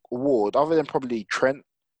young award, other than probably Trent,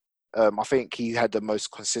 I think he had the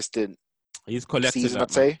most consistent. He's collected season,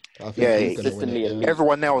 I'd say. Consistently.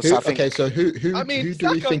 Everyone else, I think. Okay, so who do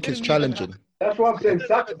we think is challenging? That's what I'm saying.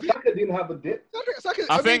 Saka didn't have a dip.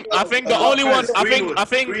 I think the only one. Greenwood.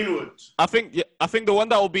 I think the one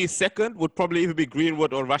that will be second would probably either be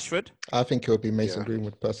Greenwood or Rashford. I think it'll be Mason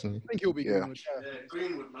Greenwood personally. I think he'll be Greenwood. Yeah,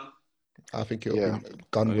 Greenwood, man. I think it'll be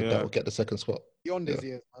Gunwood that will get the second spot. Beyond his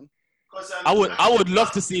years, man. I would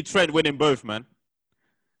love to see Trent winning both, man.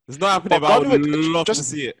 It's not happening, but I would love to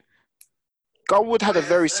see it. Gunwood had a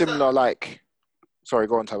very similar, like... Sorry,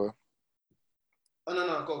 go on, Tabo. Oh,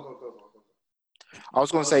 no, go. I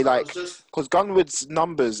was going to say, like, because Gunwood's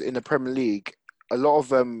numbers in the Premier League, a lot of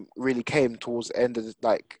them really came towards the end of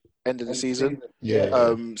the season.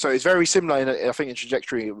 Yeah. So it's very similar, I think, in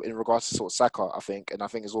trajectory in regards to sort of Saka, I think. And I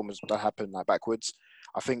think it's almost that happened, like, backwards.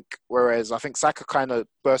 Whereas I think Saka kind of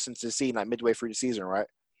burst into the scene, like, midway through the season, right?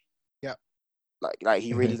 Yeah. Like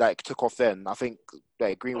he really, like, took off then. I think,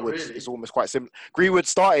 like, Greenwood is almost quite similar. Greenwood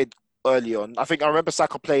started early on. I think I remember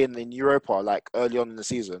Saka playing in Europa, like, early on in the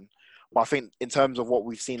season. But I think in terms of what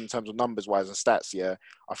we've seen in terms of numbers-wise and stats,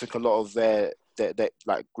 I think a lot of their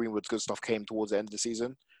like Greenwood's good stuff came towards the end of the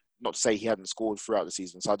season. Not to say he hadn't scored throughout the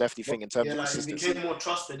season. So I definitely think in terms of consistency, he became more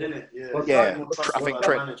trusted, didn't it? Yeah, I think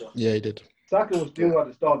Trent. Yeah, he did. Saka was doing well at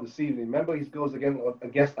the start of the season. Remember his goals against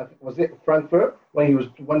was it Frankfurt when he was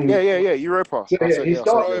Europa. Yeah, he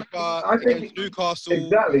started. I think Newcastle.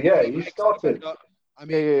 Exactly. Yeah, he started. I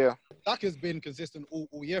mean, yeah. Saka's been consistent all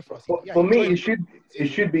year for us. For me, it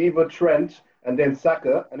should be either Trent and then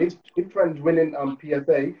Saka. And if Trent's winning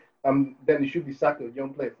PFA, then it should be Saka,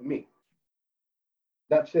 young player for me.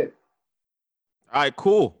 That's it. All right,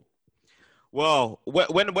 cool. Well,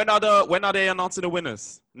 when are they announcing the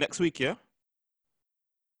winners? Next week, yeah.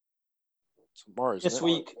 Tomorrow's this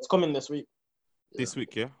week. It's coming this week. This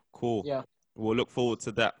week, yeah. Cool. Yeah. We'll look forward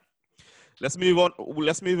to that. Let's move on.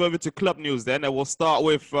 Let's move over to club news then, and we'll start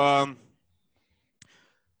with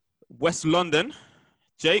West London.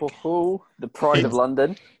 Jake, the pride of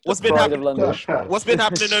London. What's been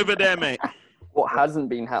happening over there, mate? What hasn't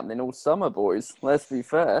been happening all summer, boys? Let's be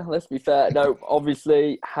fair. No,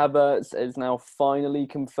 obviously, Havertz is now finally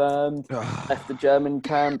confirmed. Left the German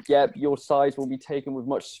camp. Yep, your size will be taken with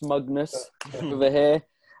much smugness over here.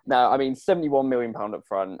 Now, I mean, £71 million up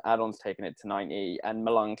front. Add-on's taking it to 90, and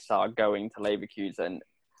Malang Sarr going to Leverkusen.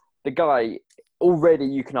 The guy, already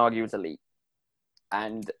you can argue, is elite.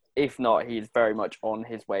 And if not, he is very much on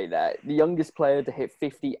his way there. The youngest player to hit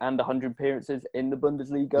 50 and 100 appearances in the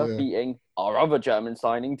Bundesliga, beating our other German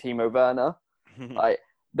signing, Timo Werner. Like,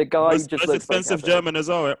 the guy just looks expensive German as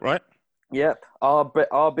well, right? Yep.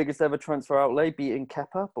 Our biggest ever transfer outlay, beating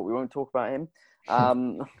Kepa, but we won't talk about him.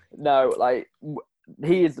 No, like...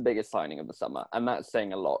 He is the biggest signing of the summer, and that's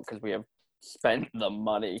saying a lot because we have spent the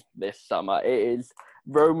money this summer. It is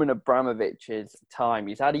Roman Abramovich's time.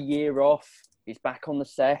 He's had a year off. He's back on the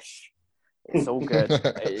sesh. It's all good.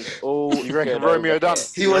 It is all you reckon good. Romeo done?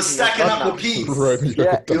 He was stacking up the piece.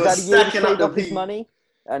 Yeah, he's had a year to save up his money,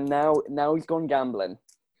 and now he's gone gambling.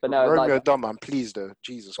 But no, Romeo done, man. Please, though.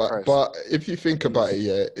 Jesus Christ. But if you think about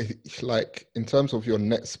it, like in terms of your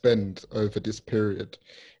net spend over this period,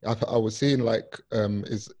 I was seeing like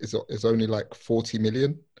is only like 40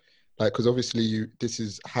 million, like because obviously this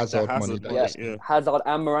is Hazard money. Hazard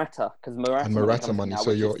and Morata, because Morata money. Now, so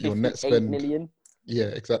your net spend. Million. Yeah,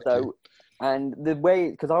 exactly. So, and the way,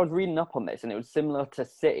 because I was reading up on this, and it was similar to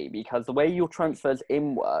City, because the way your transfers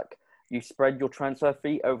in work, you spread your transfer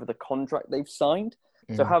fee over the contract they've signed.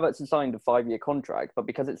 So Havertz has signed a 5-year contract, but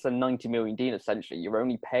because it's a 90 million deal, essentially, you're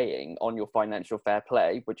only paying on your financial fair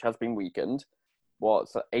play, which has been weakened,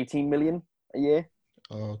 18 million a year?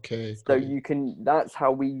 Okay. So that's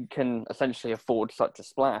how we can essentially afford such a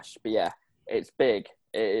splash. But yeah, it's big.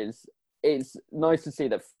 It's nice to see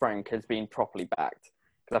that Frank has been properly backed.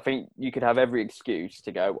 Because I think you could have every excuse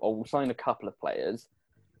to go, oh, we'll sign a couple of players,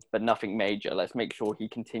 but nothing major. Let's make sure he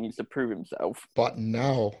continues to prove himself. But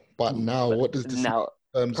now, what does this now?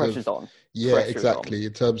 Pressure's on. Yeah, Pressure's exactly. on.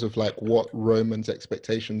 In terms of like what Roman's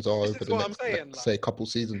expectations are over the next, saying, say, couple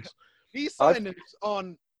seasons. These signings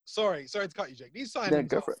on. Sorry to cut you, Jake. These signings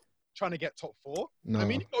go for it. Trying to get top 4. No. I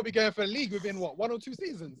mean, you've got to be going for a league within 1 or 2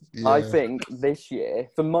 seasons. Yeah. I think this year,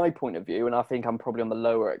 from my point of view, and I think I'm probably on the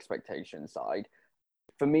lower expectation side,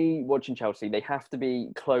 for me, watching Chelsea, they have to be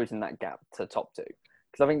closing that gap to top 2.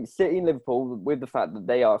 Because I think City and Liverpool, with the fact that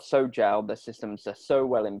they are so gelled, their systems are so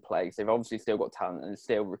well in place, they've obviously still got talent and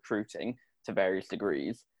still recruiting to various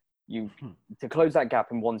degrees. To close that gap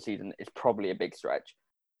in one season is probably a big stretch.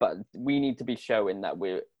 But we need to be showing that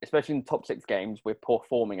we're, especially in the top 6 games, we're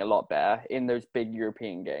performing a lot better. In those big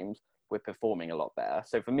European games, we're performing a lot better.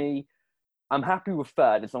 So for me, I'm happy with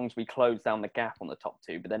third as long as we close down the gap on the top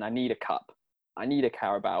 2. But then I need a cup. I need a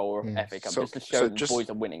Carabao or FA Cup just to show that the boys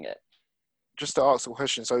are winning it. Just to ask a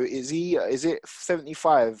question, so is it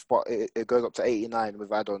 75, but it goes up to 89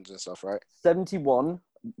 with add-ons and stuff, right? 71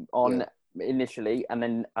 on initially, and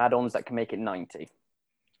then add-ons that can make it 90.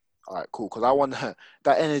 All right, cool. Because I want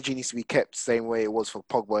that energy needs to be kept the same way it was for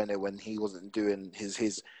Pogba in it when he wasn't doing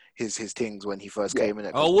his things when he first came in.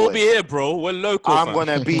 Oh, we'll be here, bro. We're local. I'm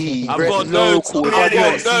gonna be. I've got local.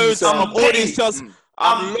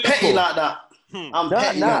 I'm petty like that.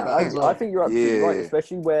 I think you're absolutely right,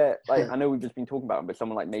 especially where, like, I know we've just been talking about him, but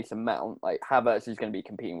someone like Mason Mount, like Havertz is going to be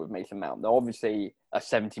competing with Mason Mount. Now, obviously, a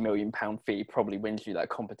 £70 million fee probably wins you that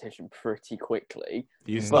competition pretty quickly.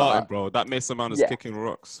 He's starting, bro. That Mason Mount is kicking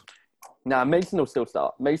rocks. Nah, Mason will still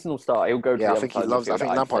start. Mason will start. He'll go to the I other think side he loves. I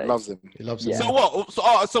think Lampard loves him. He loves him. So what?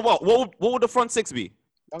 So what? What would the front 6 be?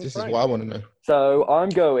 This is what I want to know. So I'm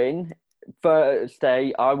going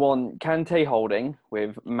Thursday. I want Kante holding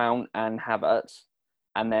with Mount and Havertz.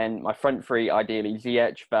 And then my front 3, ideally,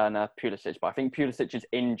 Ziyech, Werner, Pulisic. But I think Pulisic is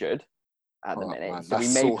injured at the minute. Man, so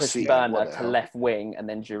we may push Werner to left wing and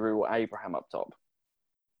then Giroud or Abraham up top.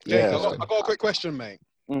 Yeah, I've got a quick question, mate.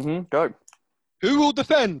 Go. Who will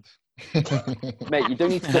defend? Mate, you don't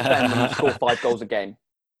need to defend when you score 5 goals a game.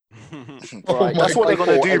 Right, that's what they're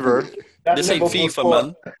going to do, bro. This ain't FIFA,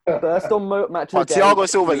 man. First on match of the game. Thiago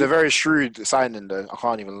Silva is a very shrewd signing, though. I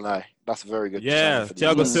can't even lie. That's a very good. Yeah,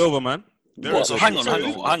 Thiago Silva, man. So hang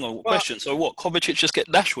on. Question. So what? Kovacic just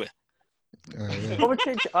get dashed with?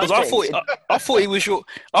 Kovacic, I thought he was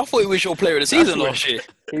your player of the season last year.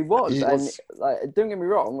 He was, and like, don't get me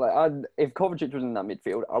wrong. Like, if Kovacic was in that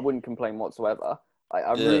midfield, I wouldn't complain whatsoever.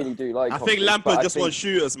 I really do like. I think Lampard just wants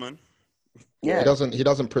shooters, man. Yeah, he doesn't. He's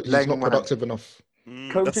not productive enough.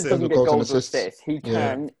 Kovacic doesn't get goals or assists. He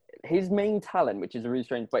can. His main talent, which is really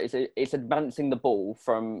strange, but it's advancing the ball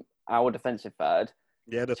from our defensive third.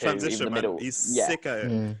 Yeah, the transition, man. He's sick at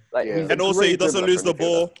it. And also, he doesn't lose the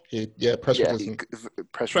ball.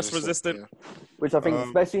 Press resistant. Which I think,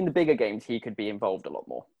 especially in the bigger games, he could be involved a lot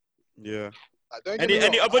more. Yeah.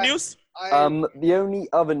 Any other news? The only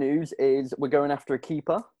other news is we're going after a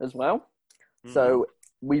keeper as well. So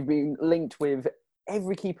we've been linked with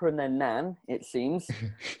every keeper and their nan, it seems,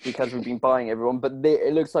 because we've been buying everyone. But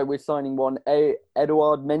it looks like we're signing one,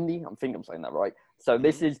 Eduard Mendy. I think I'm saying that right. So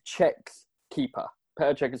this is Czech's keeper.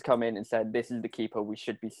 Petr Cech has come in and said, this is the keeper we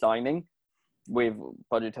should be signing with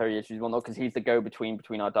budgetary issues and whatnot, because he's the go-between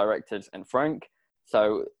between our directors and Frank.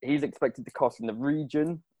 So he's expected to cost in the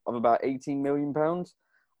region of about £18 million.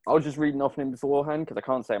 I was just reading off him beforehand because I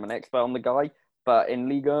can't say I'm an expert on the guy, but in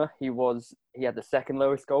Liga, he had the second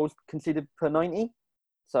lowest goals conceded per 90.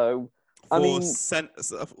 So,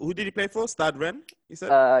 who did he play for? Stade Rennes, you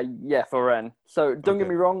said? Yeah, for Rennes. So don't get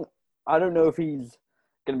me wrong, I don't know if he's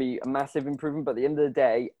going to be a massive improvement, but at the end of the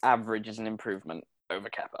day, average is an improvement over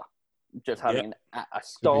Kepa. Just having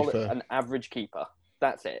an average keeper.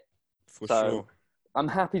 That's it. For sure. I'm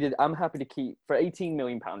happy to keep for £18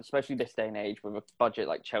 million, especially this day and age with a budget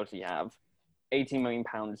like Chelsea have. £18 million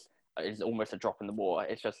is almost a drop in the water.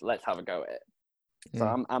 It's just let's have a go at it.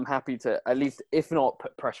 So I'm happy to at least, if not,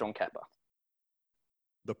 put pressure on Kepa.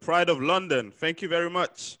 The pride of London. Thank you very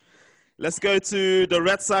much. Let's go to the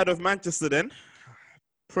red side of Manchester then.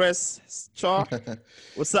 Press Char.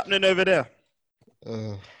 What's happening over there?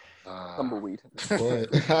 Tumbleweed.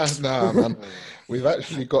 Nah, man. We've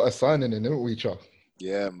actually got a signing in, haven't we, Char?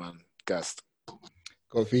 Yeah, man. Gassed.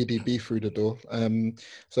 Got VDB through the door.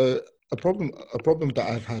 So a problem that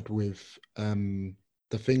I've had with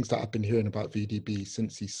the things that I've been hearing about VDB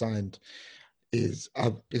since he signed is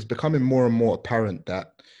it's becoming more and more apparent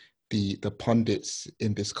that the pundits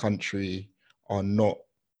in this country are not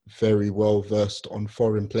very well versed on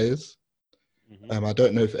foreign players. I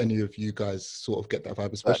don't know if any of you guys sort of get that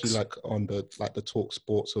vibe, especially like on the Talk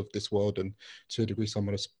Sports of this world, and to a degree some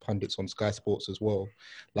of the pundits on Sky Sports as well.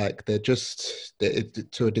 Like to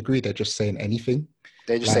a degree they're just saying anything.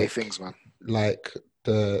 They just say things, man. Like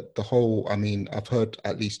the whole. I mean, I've heard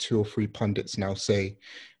at least 2 or 3 pundits now say,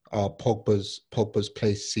 Pogba's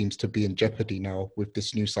place seems to be in jeopardy now with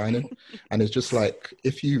this new signing. And it's just like,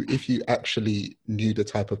 if you actually knew the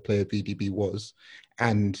type of player VDB was,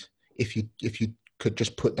 and if you could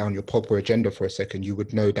just put down your Pogba agenda for a second, you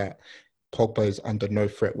would know that Pogba is under no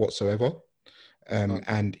threat whatsoever.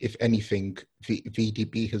 And if anything,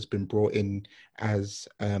 VDB has been brought in as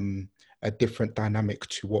a different dynamic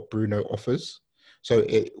to what Bruno offers. So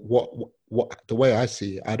what the way I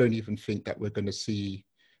see it, I don't even think that we're going to see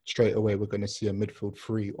straight away. We're going to see a midfield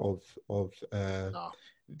three of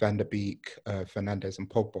Van der Beek, Fernandes, and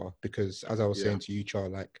Pogba, because as I was saying to you, Char,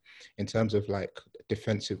 like in terms of like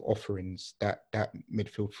defensive offerings, that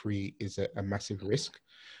midfield three is a massive risk.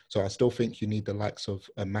 So I still think you need the likes of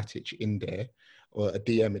a Matic in there, or a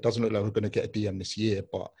DM. It doesn't look like we're going to get a DM this year,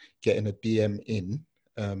 but getting a DM in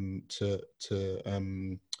to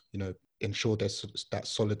ensure there's that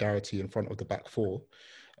solidarity in front of the back four.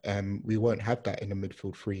 We won't have that in the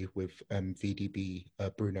midfield three with VDB,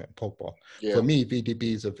 Bruno, and Pogba. Yeah. For me,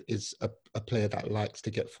 VDB is a player that likes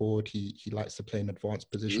to get forward. He likes to play in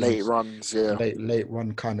advanced positions. Late runs, yeah. Late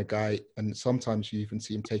run kind of guy. And sometimes you even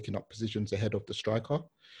see him taking up positions ahead of the striker,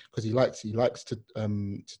 because he likes to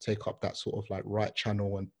take up that sort of like right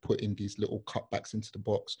channel and put in these little cutbacks into the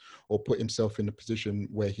box, or put himself in a position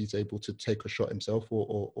where he's able to take a shot himself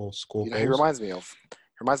or score goals. He reminds me of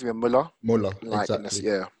Muller. Like,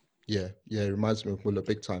 exactly. Yeah, it reminds me of Muller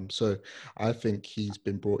big time. So I think he's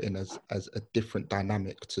been brought in as a different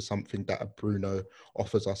dynamic to something that a Bruno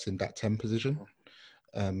offers us in that 10 position.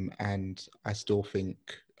 And I still think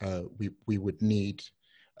we would need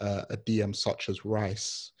a DM such as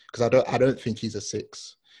Rice, because I don't think he's a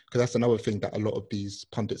 6. Because that's another thing that a lot of these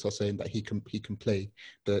pundits are saying, that he can play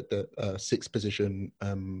the 6 position.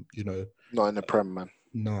 Not in the Prem, man.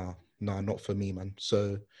 No, not for me, man.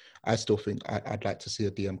 So I still think I'd like to see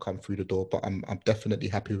a DM come through the door, but I'm definitely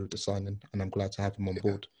happy with the signing, and I'm glad to have him on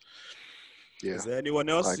board. Yeah. Is there anyone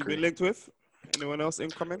else you've been linked with? Anyone else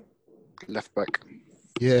incoming? Left back.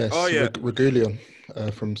 Yes. Oh, yeah. Reguilón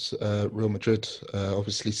from Real Madrid.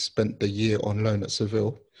 Obviously spent the year on loan at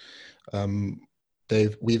Seville.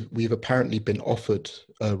 We've apparently been offered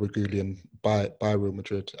Reguilón by Real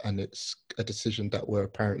Madrid, and it's a decision that we're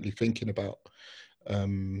apparently thinking about.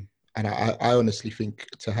 And I honestly think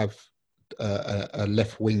to have a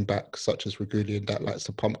left wing back such as Reguilón that likes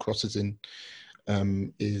to pump crosses in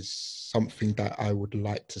is something that I would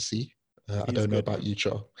like to see. I don't know about you,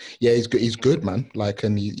 Char. Yeah, he's good. He's good, man. Like,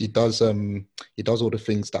 and he does all the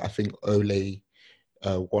things that I think Ole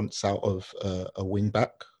wants out of a wing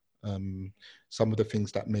back. Some of the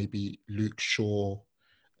things that maybe Luke Shaw.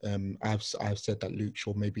 I've said that Luke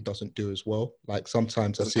Shaw maybe doesn't do as well. Like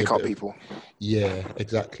sometimes I see pick up people. Yeah,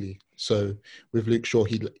 exactly. So with Luke Shaw,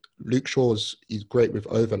 he's great with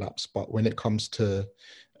overlaps, but when it comes to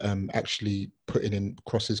actually putting in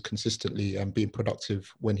crosses consistently and being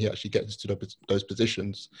productive when he actually gets to those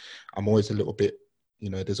positions, I'm always a little bit,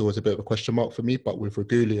 there's always a bit of a question mark for me. But with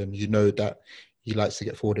Reguilón, that he likes to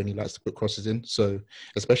get forward and he likes to put crosses in. So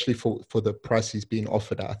especially for the price he's being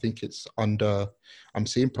offered at, I think it's under, I'm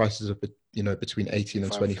seeing prices of, between 18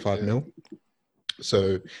 and 25 mil.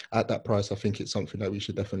 So at that price, I think it's something that we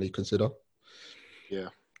should definitely consider. Yeah.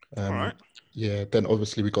 All right. Yeah. Then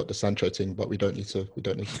obviously we got the Sancho thing, but we don't need to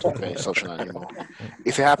talk about it anymore.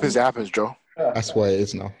 If it happens, it happens, Joe. That's what it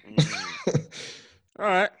is now. All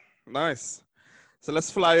right. Nice. So let's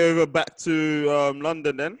fly over back to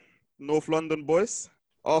London then. North London boys.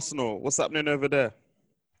 Arsenal, what's happening over there,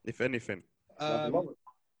 if anything?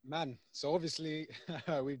 Man, so obviously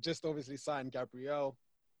we've just signed Gabriel.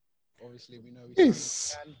 Obviously we know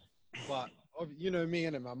he's but you know me,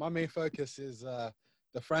 innit, man. My main focus is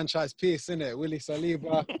the franchise piece, innit? Willy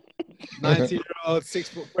Saliba, 19-year-old,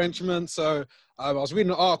 6-foot Frenchman. So I was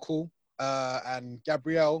reading an article and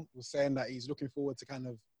Gabriel was saying that he's looking forward to kind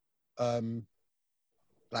of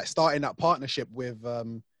like starting that partnership with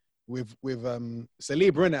Saliba,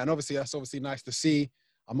 innit? And obviously that's obviously nice to see.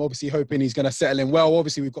 I'm obviously hoping he's going to settle in well.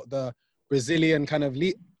 Obviously we've got the Brazilian kind of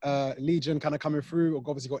legion kind of coming through. We've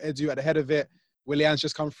obviously got Edu at the head of it. Willian's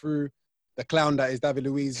just come through. The clown that is David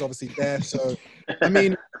Luiz is obviously there. So I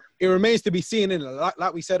mean, it remains to be seen. Innit?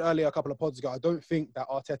 Like we said earlier a couple of pods ago, I don't think that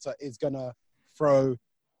Arteta is going to throw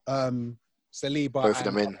Saliba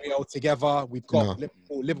and Gabriel together. We've got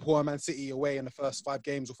Liverpool and Man City away in the first 5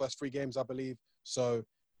 games or first 3 games, I believe. So,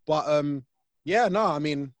 but Yeah, no, I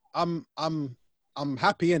mean, I'm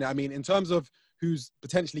happy in it. I mean, in terms of who's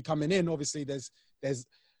potentially coming in, obviously there's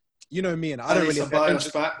you know me, and I don't really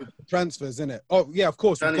Ceballos back. Transfers in it. Oh yeah, of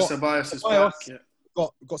course. Dani Ceballos is back. Yeah.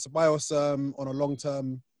 Got Ceballos on a long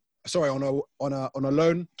term. Sorry, on a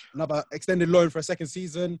loan, another extended loan for a second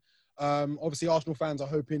season. Obviously, Arsenal fans are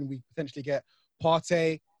hoping we potentially get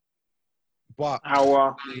Partey, but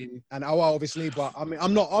Aouar, obviously. But I mean,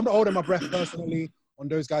 I'm not holding my breath personally on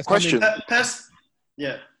those guys. Question.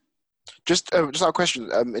 Yeah. Just a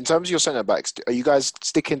question. In terms of your centre backs, are you guys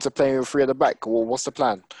sticking to playing with 3 at the back, or what's the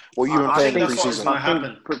plan? What are you playing in pre-season? I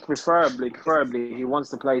think preferably, he wants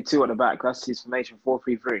to play 2 at the back. That's his formation,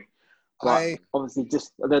 4-3-3. But obviously,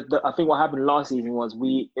 just I think what happened last season was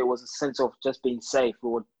it was a sense of just being safe. We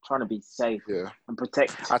were trying to be safe and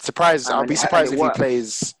protect. I'd be surprised if he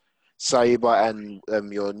plays Saliba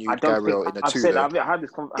and your new Gabriel in a 2. I had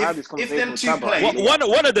this conversation. If them two play,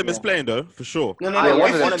 one of them is playing though, for sure. No.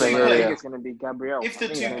 One of them is going to be Gabriel. If the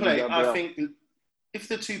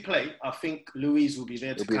two play, I think Luis will be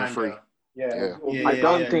there to kind of. Yeah. I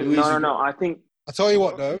don't think. No. I think. I tell you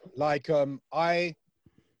what though, like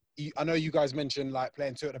I know you guys mentioned like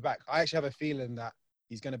playing 2 at the back. I actually have a feeling that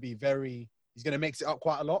he's going to mix it up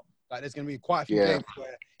quite a lot. Like there's going to be quite a few games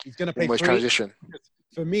where he's going to play 3. Transition.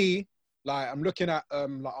 For me, like I'm looking at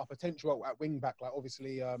like our potential at wing back. Like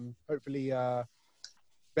obviously, hopefully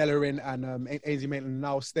Bellerin and Ainsley Maitland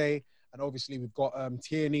now stay, and obviously we've got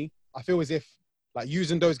Tierney. I feel as if like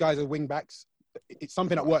using those guys as wing backs, it's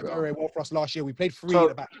something that worked very well for us last year. We played 3 at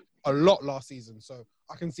the back a lot last season, so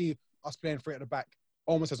I can see us playing 3 at the back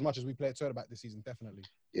almost as much as we played 2 at the back this season. Definitely.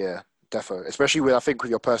 Yeah, definitely. Especially with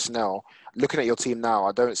your personnel. Looking at your team now,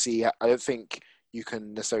 I don't think you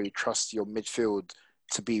can necessarily trust your midfield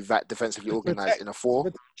to be that defensively organised in a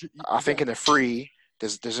 4. I think in a 3,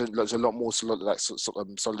 there's a lot more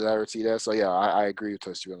solidarity there. So yeah, I agree with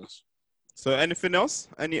Toast, to be honest. So anything else?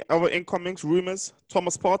 Any other incomings, rumours?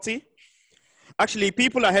 Thomas Partey? Actually,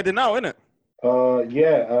 people are heading out, innit?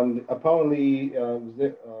 Apparently,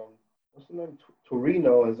 what's the name?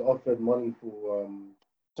 Torino has offered money for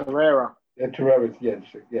Torreira. Yeah, Torreira.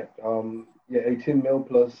 Yeah. 18 mil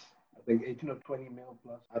plus. I think 18 or 20 mil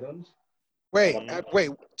plus add-ons. Wait,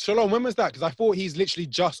 Shalom, when was that? Because I thought he's literally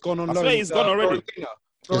just gone on loan. I swear he's gone already.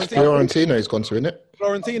 Fiorentina he's gone to, isn't it?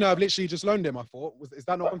 Fiorentina have literally just loaned him, I thought. Is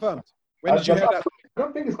that not confirmed? When did you hear that? I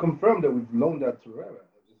don't think it's confirmed that we've loaned that Torreira.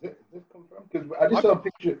 Is it confirmed? Because I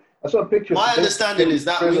saw a picture. My understanding is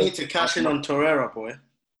that we need to cash in on Torreira, boy.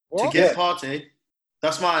 What? To get Partey.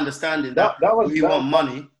 That's my understanding. We want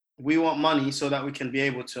money. We want money so that we can be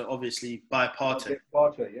able to obviously buy Partey.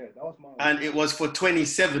 That was my. And it was for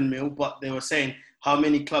 27 mil, but they were saying how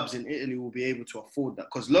many clubs in Italy will be able to afford that,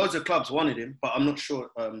 because loads of clubs wanted him, but I'm not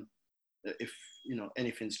sure if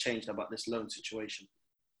anything's changed about this loan situation.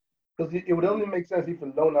 Because it would only make sense if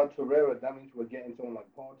we loan out Torreira. That means we're getting someone like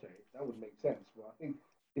Partey. That would make sense. But I think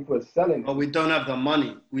if we're selling, but we don't have the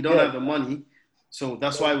money. We don't have the money, so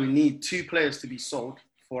that's why we need 2 players to be sold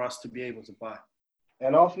for us to be able to buy.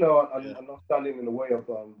 And Arsenal are not standing in the way of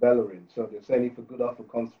Bellerin. So they're saying if a good offer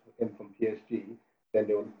comes in from PSG, then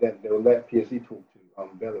they'll let PSG talk to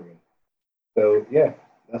Bellerin. So yeah,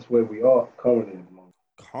 that's where we are currently at the moment.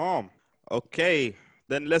 Calm. Okay,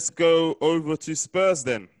 then let's go over to Spurs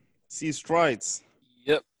then. See strides.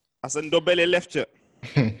 Yep. Hasn't Dobele left yet?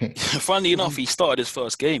 Funnily enough, he started his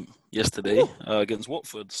first game yesterday against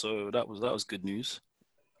Watford, so that was good news.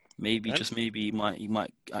 Maybe he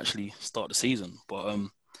might actually start the season. But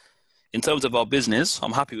in terms of our business,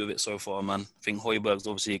 I'm happy with it so far, man. I think Højbjerg's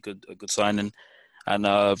obviously a good signing, and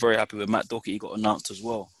very happy with Matt Doherty. He got announced as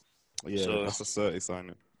well. Yeah, so, that's a certain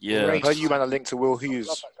signing. Yeah, I heard you man are linked to Will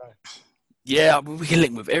Hughes. Yeah, we can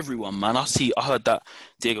link with everyone, man. I heard that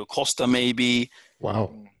Diego Costa maybe.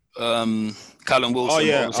 Wow. Callum Wilson. Oh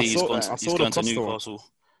yeah, he's going to Newcastle.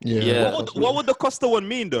 Yeah. What would the Costa one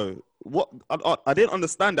mean though? What I didn't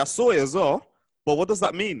understand. I saw it as well, but what does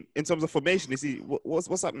that mean in terms of formation? Is he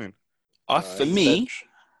what's happening? For me,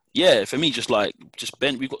 just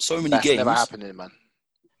bench. We've got so many games. That's never happening, man.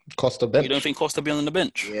 Costa bench. You don't think Costa be on the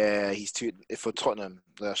bench? Yeah, he's too for Tottenham.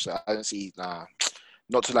 I don't see.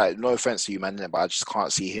 Not to no offense to you, man, but I just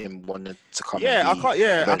can't see him wanting to come. Yeah,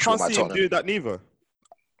 I can't see him do that neither.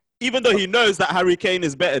 Even though he knows that Harry Kane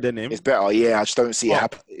is better than him. It's better, yeah. I just don't see it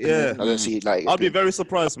happening. Yeah. I don't see I'd be very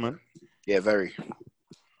surprised, man. Yeah, very.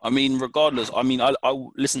 I mean, regardless, I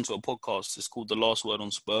listened to a podcast. It's called The Last Word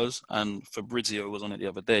on Spurs, and Fabrizio was on it the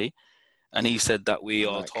other day, and he said that we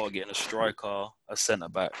are targeting a striker, a centre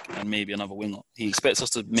back, and maybe another winger. He expects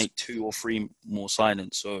us to make 2 or 3 more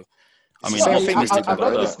signings. So I mean, I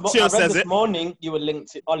Chio read says this it. morning you were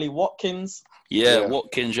linked to Ollie Watkins. Yeah,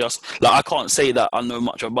 Watkins just like I can't say that I know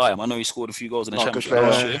much about him. I know he scored a few goals in the championship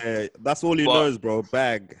last year. That's all he knows, bro.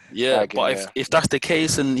 Bag. Yeah, but if that's the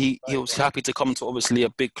case and he was happy to come to obviously a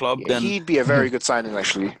big club, then he'd be a very good signing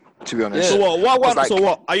actually. To be honest. So what? So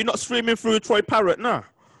what? Are you not streaming through Troy Parrott now?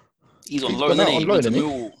 He's on loan, isn't he? He's gone to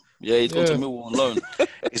Millwall. Yeah, he's gone to Millwall on loan.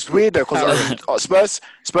 It's weird though because Spurs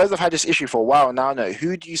have had this issue for a while now. No,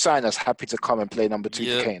 who do you sign that's happy to come and play number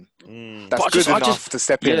 2 for Kane? That's good enough to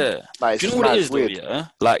step in. Like, do you know what it is, though, yeah?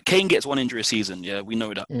 Like, Kane gets one injury a season, yeah? We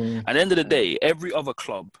know that. At the end of the day, every other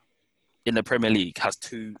club in the Premier League has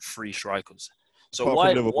 2 free strikers. So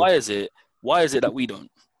why is it that we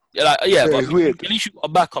don't? But at least you got a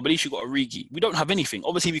backup, at least you got a Origi. We don't have anything.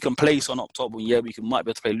 Obviously, we can play Son up top, and we might be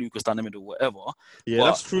able to play Lucas down the middle, whatever. Yeah, but,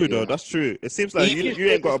 that's true, though. That's true. It seems like you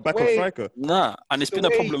ain't got a backup striker. Nah, and it's been a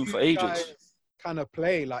problem for ages. Kind of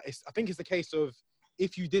play like I think it's the case of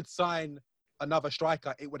if you did sign another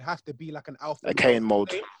striker, it would have to be like an alpha. A Kane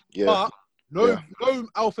mode, yeah. But no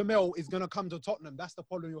alpha male is gonna come to Tottenham. That's the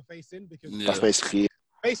problem you're facing because that's basically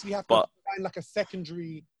have to find like a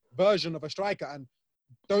secondary version of a striker and.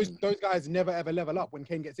 Those guys never ever level up when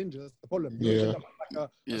Kane gets injured. That's the problem.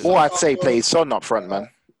 Or I'd say play Son up front, man.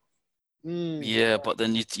 Yeah, but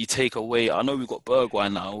then you take away. I know we've got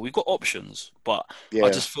Bergwijn now. We've got options, but I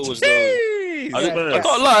just feel as though I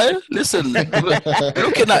can't lie. Listen,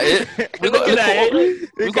 looking at it,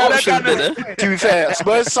 we got options there. To be fair,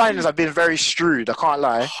 Spurs signings have been very shrewd. I can't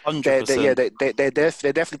lie. 100%. They're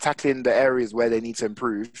definitely tackling the areas where they need to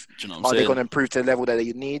improve. Do you know what I'm Are saying? they going to improve to the level that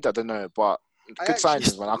they need? I don't know, but. Good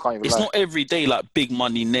signings, man. I can't even. It's not every day like big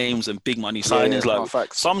money names and big money signings.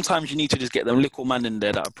 Sometimes you need to just get them little man in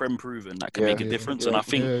there that are prem proven that can make a difference. And I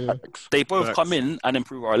think they both come in and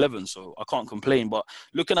improve our 11, so I can't complain. But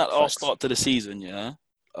looking at our start to the season,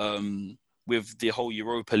 with the whole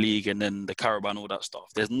Europa League and then the Carabao and all that stuff,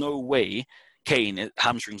 there's no way Kane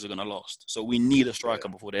hamstrings are gonna last. So we need a striker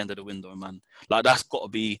before the end of the window, man. Like that's got to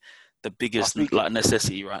be the biggest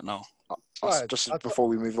necessity right now. Just before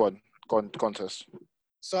we move on. Go on, Tess.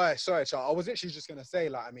 Sorry, Charles. I was actually just going to say,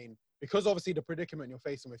 like, I mean, because obviously the predicament you're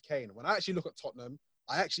facing with Kane, when I actually look at Tottenham,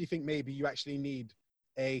 I actually think maybe you actually need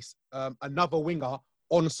another winger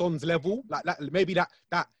on Son's level, like that, maybe that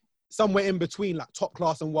somewhere in between, like top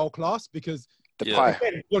class and world class, because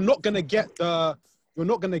again, you're not going to get the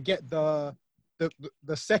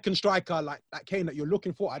second striker like that Kane that you're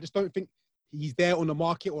looking for. I just don't think he's there on the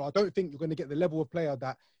market, or I don't think you're going to get the level of player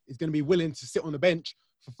that is going to be willing to sit on the bench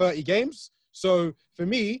for 30 games. So for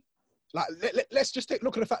me, like let's just take a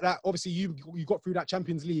look at the fact that obviously you got through that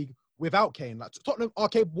Champions League without Kane. Like Tottenham are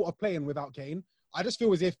capable of playing without Kane. I just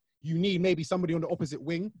feel as if you need maybe somebody on the opposite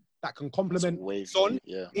wing that can complement Son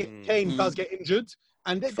if Kane does get injured.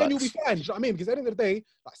 And then you'll be fine. You know what I mean? Because at the end of the day,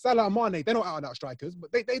 like Salah and Mane, they're not out and out strikers,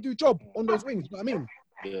 but they do job on those wings. You know what I mean?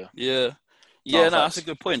 Yeah, that's a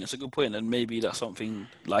good point. It's a good point. And maybe that's something,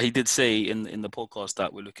 like he did say in the podcast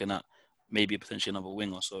that we're looking at maybe potentially another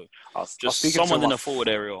winger. So just someone in the forward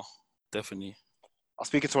area, definitely. I was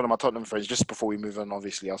speaking to one of my Tottenham friends just before we move on,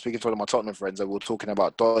 obviously. I was speaking to one of my Tottenham friends and we were talking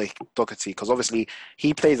about Doherty because obviously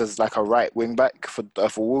he plays as like a right wing back for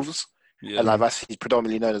Wolves. Yeah. And like that's he's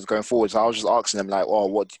predominantly known as going forward. So I was just asking them like, oh,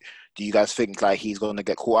 what do you guys think like he's going to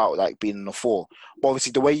get caught out like being in the 4? But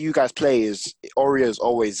obviously the way you guys play is Aurier is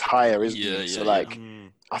always higher, isn't he? So like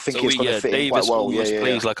I think it's going to fit in quite well. Davis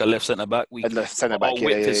plays like a left centre back. Our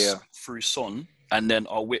width is through Son, and then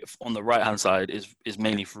our width on the right hand side is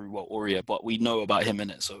mainly through Aurier. But we know about him in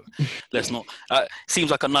it, so let's not.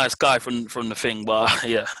 Seems like a nice guy from the thing, but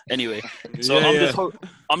yeah. Anyway, so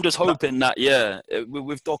I'm just hoping that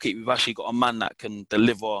with Doherty we've actually got a man that can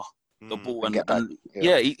deliver the ball and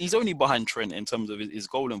he's only behind Trent in terms of his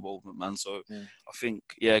goal involvement, man. So I think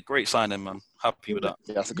great signing, man. Happy with that.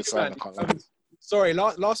 Yeah, that's a good sign. Sorry,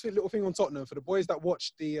 last little thing on Tottenham for the boys that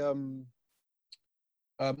watched the All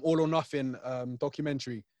or Nothing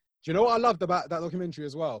documentary. Do you know what I loved about that documentary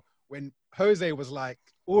as well? When Jose was like,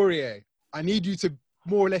 Aurier, I need you to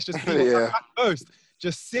more or less just be back post.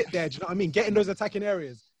 Just sit there, do you know what I mean? Get in those attacking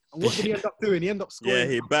areas. And what did he end up doing? He ended up scoring. Yeah,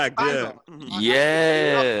 he bagged, That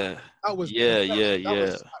was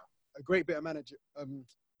a great bit of manager. It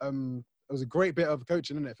was a great bit of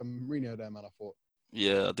coaching, isn't it, from Mourinho there, man, I thought.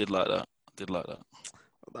 Yeah, I did like that.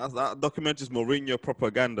 That documentary's Mourinho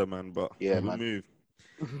propaganda, man, but we'll move.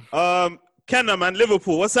 Kenna, man,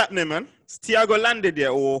 Liverpool, what's happening, man? Is Thiago landed yet,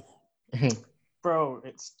 or? Bro,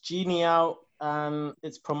 it's Genie out, and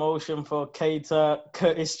it's promotion for Keita,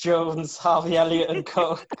 Curtis Jones, Harvey Elliott, and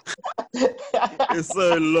co. It's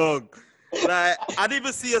so long. Like, I didn't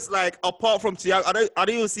even see us, like, apart from Thiago, I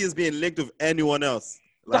didn't even see us being linked with anyone else.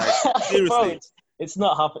 Like, seriously. Bro, it's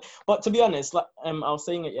not happening. But to be honest, like I was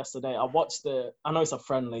saying it yesterday, I know it's a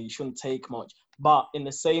friendly, you shouldn't take much. But in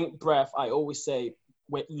the same breath, I always say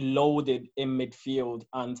we're loaded in midfield,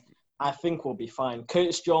 and I think we'll be fine.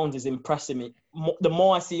 Curtis Jones is impressing me. The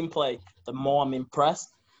more I see him play, the more I'm impressed.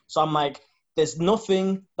 So I'm like, there's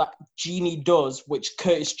nothing that Genie does which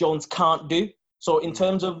Curtis Jones can't do. So in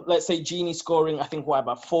terms of, let's say, Genie scoring, I think,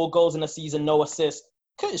 about 4 goals in a season, no assists,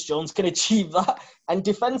 Curtis Jones can achieve that. And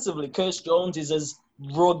defensively, Curtis Jones is as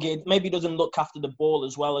rugged. Maybe he doesn't look after the ball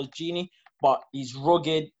as well as Genie, but he's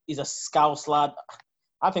rugged. He's a scouse lad.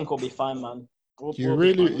 I think we'll be fine, man. I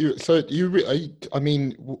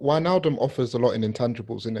mean, Wijnaldum offers a lot in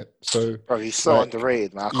intangibles, innit? So, bro, he's so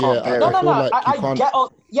underrated, man. I can't bear it. I get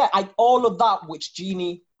all of that which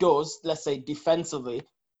Genie does, let's say, defensively.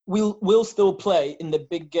 We'll still play in the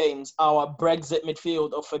big games our Brexit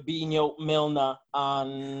midfield of Fabinho, Milner,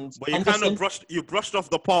 and But you Henderson. kind of brushed off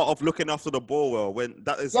the part of looking after the ball well, when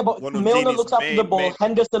that is but one of Milner Genie's looks after the ball,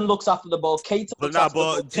 Henderson looks after the ball, Keita looks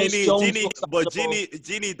after the ball,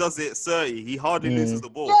 Genie does it 30. He hardly loses the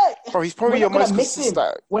ball. Yeah, bro, he's probably your most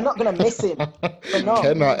consistent. We're not gonna miss him.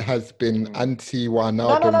 Kenneth has been anti-Wijnaldum No,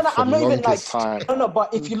 for I'm the not even longest like time. no,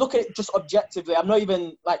 but if you look at it just objectively, I'm not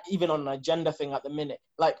even on an agenda thing at the minute.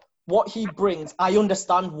 Like, what he brings, I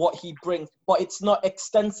understand what he brings, but it's not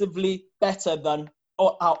extensively better than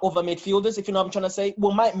our other midfielders, if you know what I'm trying to say.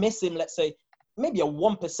 We might miss him, let's say, maybe a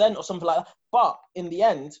 1% or something like that. But in the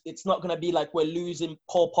end, it's not going to be like we're losing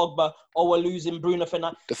Paul Pogba or we're losing Bruno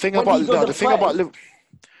Fernandes. The thing about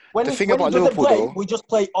Liverpool, though, we just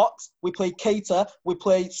play Ox, we play Keita, we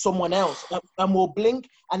play someone else, and we'll blink.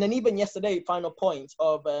 And then even yesterday, final point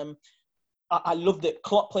of... I loved it.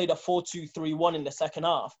 Klopp played a 4-2-3-1 in the second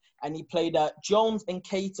half, and he played Jones and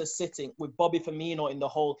Keita sitting with Bobby Firmino in the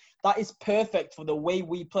hole. That is perfect for the way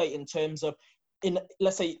we play in terms of,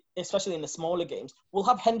 let's say, especially in the smaller games. We'll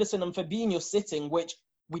have Henderson and Fabinho sitting, which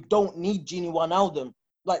we don't need Gini Wijnaldum.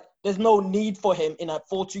 Like, there's no need for him in a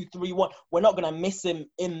 4-2-3-1. We're not going to miss him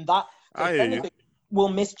in that. So if anything, we'll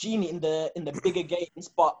miss Gini in the bigger games,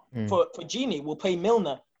 but for Gini, we'll play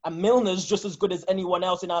Milner. And Milner's just as good as anyone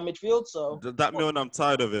else in our midfield. So that Milner, I'm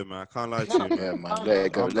tired of him, man. I can't lie to you. Yeah, man. Let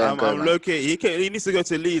it go. I'm low-key. He needs to go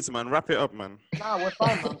to Leeds, man. Wrap it up, man. Nah, we're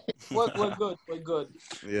fine, man. We're good. We're good.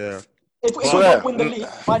 Yeah. If we don't win the league,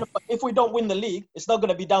 if we don't win the league, it's not going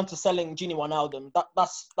to be down to selling Gini Wijnaldum.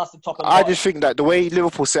 That's the top. I just think that the way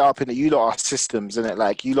Liverpool set up in it, you lot are systems, innit?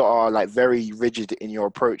 Like, you lot are like very rigid in your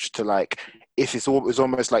approach to, like, if it's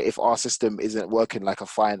almost like if our system isn't working like a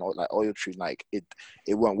fine or like oil tree, like it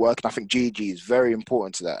won't work. And I think GG is very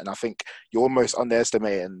important to that. And I think you're almost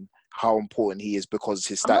underestimating how important he is because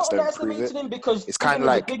his stats don't prove it. Him because it's kind of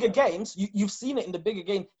like the bigger games. You've seen it in the bigger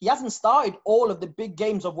game. He hasn't started all of the big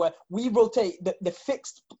games of where we rotate the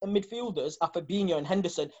fixed midfielders are Fabinho and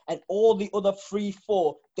Henderson, and all the other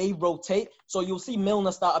 3-4 they rotate. So you'll see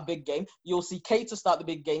Milner start a big game. You'll see Keita start the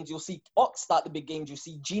big games. You'll see Ox start the big games. You'll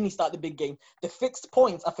see Gini start the big game. The fixed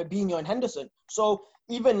points are Fabinho and Henderson. So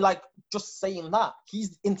even like just saying that,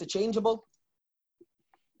 he's interchangeable.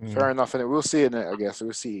 Fair enough, and we'll see in it. I guess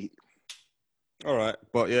we'll see. All right,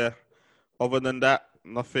 but yeah, other than that,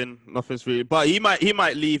 nothing's really. But he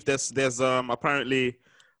might leave. There's apparently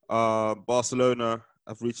Barcelona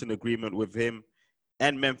have reached an agreement with him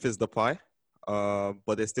and Memphis Depay,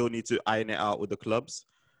 but they still need to iron it out with the clubs.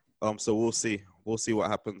 So we'll see what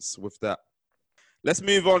happens with that. Let's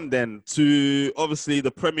move on then to, obviously, the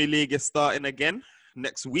Premier League is starting again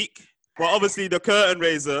next week. Well, obviously the curtain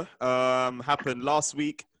raiser happened last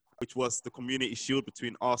week, which was the Community Shield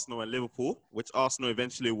between Arsenal and Liverpool, which Arsenal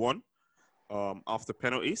eventually won after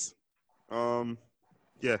penalties.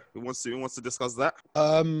 Yeah, who wants to discuss that?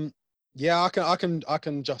 Yeah, I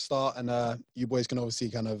can just start, and you boys can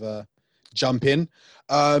obviously kind of jump in.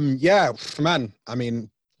 Yeah, man. I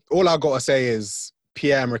mean, all I gotta say is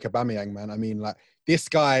Pierre-Emerick Aubameyang, man. I mean, like, this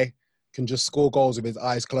guy can just score goals with his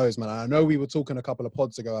eyes closed, man. I know we were talking a couple of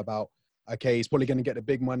pods ago about, okay, he's probably going to get the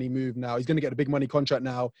big money move now. He's going to get the big money contract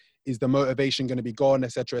now. Is the motivation going to be gone,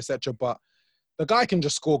 et cetera, et cetera? But the guy can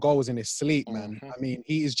just score goals in his sleep, man. I mean,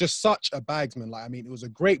 he is just such a bagsman. Like, I mean, it was a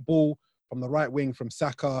great ball from the right wing from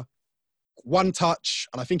Saka. One touch,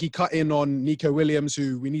 and I think he cut in on Nico Williams,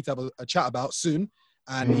 who we need to have a chat about soon.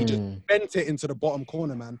 And he just bent it into the bottom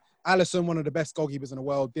corner, man. Alisson, one of the best goalkeepers in the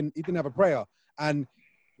world, he didn't have a prayer. And,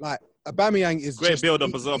 like, Aubameyang is great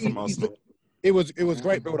build-up as well from Arsenal. It was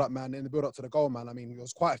great build-up, man, in the build-up to the goal, man. I mean, it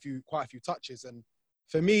was quite a few touches. And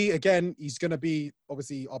for me, again, he's going to be,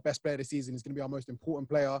 obviously, our best player this season. He's going to be our most important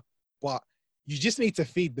player. But you just need to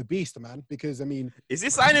feed the beast, man. Because I mean, is he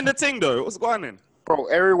signing the thing though? What's going on? Bro,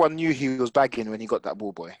 everyone knew he was bagging when he got that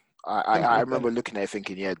ball, boy. I remember looking at it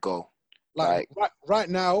thinking, yeah, go. Like right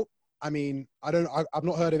now, I mean, I've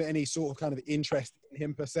not heard of any sort of kind of interest in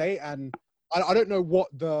him per se, and I don't know what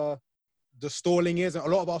the stalling is. A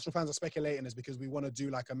lot of Arsenal fans are speculating is because we want to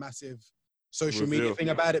do like a massive social media thing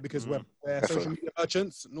about it because we're social media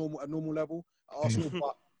merchants at normal level at Arsenal.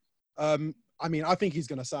 But I mean, I think he's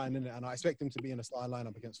going to sign in it, and I expect him to be in a starting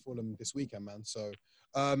lineup against Fulham this weekend, man. So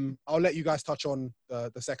I'll let you guys touch on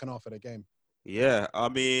the second half of the game. Yeah, I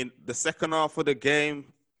mean, the second half of the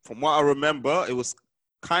game, from what I remember, it was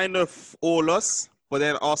kind of all us, but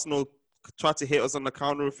then Arsenal tried to hit us on the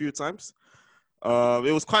counter a few times.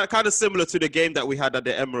 It was kind of similar to the game that we had at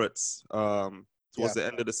the Emirates towards the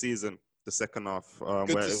end of the season, the second half. Good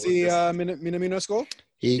to see Minamino score.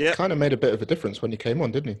 He kind of made a bit of a difference when he came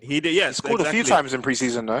on, didn't he? He did, yeah. He scored a few times in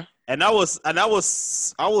preseason, though. And I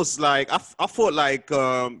was like, I thought like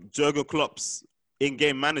Jurgen Klopp's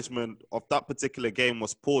in-game management of that particular game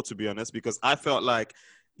was poor, to be honest, because I felt like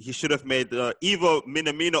he should have made either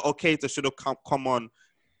Minamino or Keita should have come on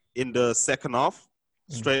in the second half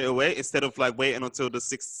straight away instead of like waiting until the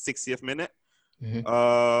 60th minute.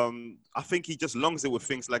 I think he just longs it with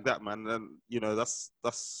things like that, man. And you know,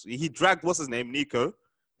 that's he dragged what's his name, Nico.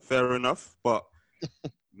 Fair enough, but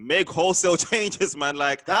make wholesale changes, man.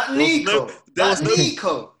 Like that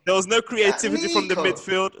there was no creativity from the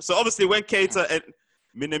midfield. So obviously when Keita and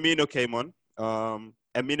Minamino came on,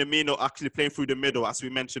 and Minamino actually playing through the middle, as we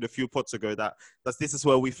mentioned a few pods ago, that this is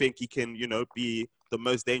where we think he can, you know, be the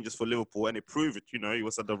most dangerous for Liverpool, and it proved it. You know, he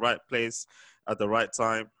was at the right place at the right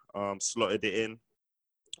time, slotted it in.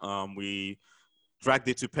 We dragged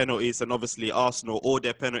it to penalties, and obviously Arsenal, all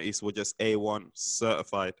their penalties were just A1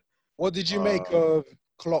 certified. What did you make of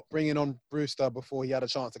Klopp bringing on Brewster before he had a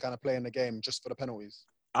chance to kind of play in the game just for the penalties?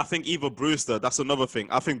 I think either Brewster, that's another thing.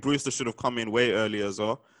 I think Brewster should have come in way earlier as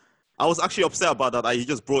well. I was actually upset about that he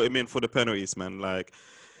just brought him in for the penalties, man. Like,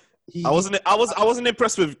 I wasn't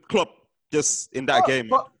impressed with Klopp just in that game.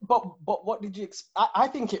 But what did you expect? I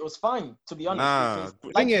think it was fine, to be honest.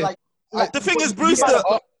 The thing is, Brewster.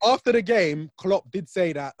 After the game, Klopp did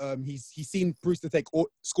say that he's seen Brewster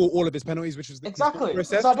score all of his penalties, which was exactly.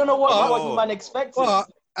 So I don't know what you man expected. But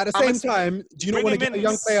at the same time, do you not want to give a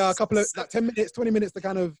young player a couple of 10 minutes, 20 minutes to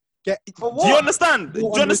kind of get? Do you understand? Do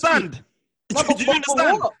you understand? No, do you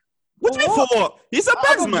understand? What do you mean for what? He's a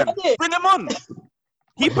bagsman. Bring him on.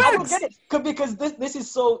 He begs. I don't get it. Because this is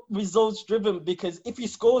so results driven. Because if he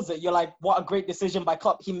scores it, you're like, what a great decision by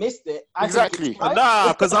Klopp. He missed it. Exactly.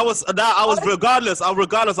 Because I was regardless. I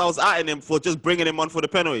was atting him for just bringing him on for the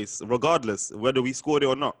penalties, regardless whether we scored it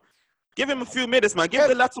or not. Give him a few minutes, man. Give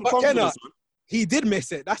the lad some confidence, man. He did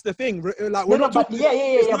miss it. That's the thing. Like,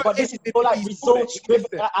 But this is more like results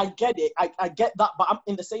driven. I get it. I get that. But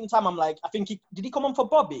in the same time, I'm like, I think did he come on for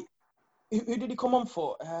Bobby? Who did he come on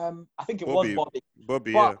for? I think it was Bobby.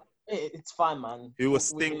 Bobby, but it's fine, man. He was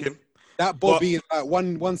stinking. That Bobby is like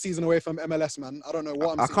one season away from MLS, man. I don't know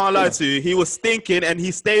what I can't lie to you. He was stinking, and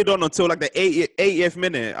he stayed on until like the 80th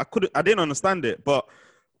minute. I didn't understand it. But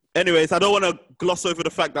anyways, I don't want to gloss over the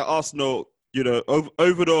fact that Arsenal, you know,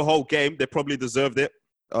 over the whole game, they probably deserved it.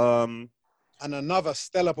 And another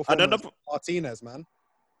stellar performance from Martinez, man.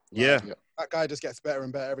 Yeah. That guy just gets better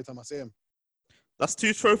and better every time I see him. That's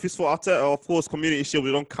 2 trophies for Arteta. Of course, Community Shield,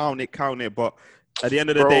 we don't count it. But at the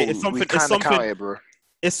end of the day, it's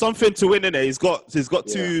something to win in it. He's got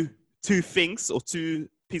two things or 2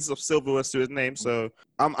 pieces of silverware to his name. So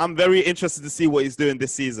I'm very interested to see what he's doing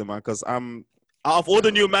this season, man. Because out of all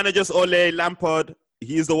the new managers, Ole, Lampard,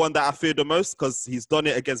 he's the one that I fear the most because he's done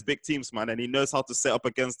it against big teams, man, and he knows how to set up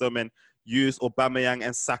against them and use Aubameyang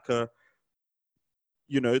and Saka,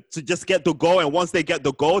 you know, to just get the goal. And once they get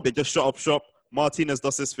the goal, they just shut up shop. Martinez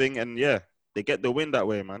does his thing, and yeah, they get the win that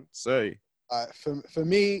way, man. So, for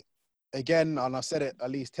me, again, and I've said it at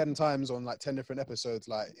least 10 times on like 10 different episodes,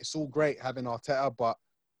 like it's all great having Arteta, but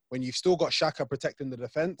when you've still got Xhaka protecting the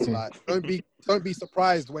defense, like don't be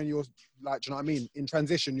surprised when you're like, do you know what I mean? In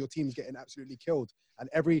transition, your team's getting absolutely killed, and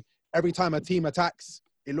every time a team attacks,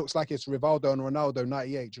 it looks like it's Rivaldo and Ronaldo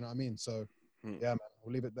 98. Do you know what I mean? So, yeah, man,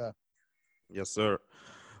 we'll leave it there. Yes, sir.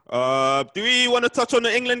 Do we want to touch on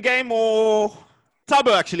the England game or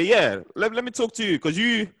Tabo? Actually, yeah. Let me talk to you because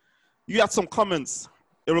you had some comments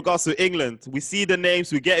in regards to England. We see the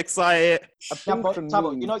names, we get excited.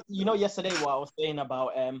 Tabo, you know, yesterday what I was saying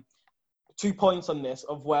about 2 points on this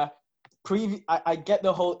of where I get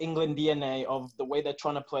the whole England DNA of the way they're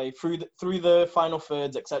trough the final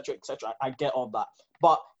thirds, etc., etc. I get all that,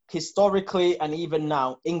 but historically and even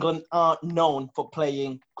now, England aren't known for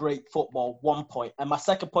playing great football, 1 point. And my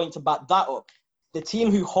second point to back that up, the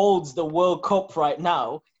team who holds the World Cup right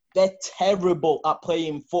now, they're terrible at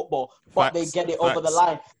playing football, but they get it over the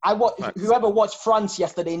line. Whoever watched France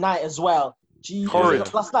yesterday night as well.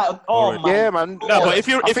 Last night, man. Yeah, man. No, but if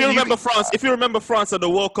you remember France at the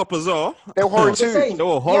World Cup as well, they were horrid too. They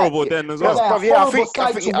were horrible then as well.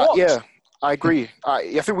 I agree.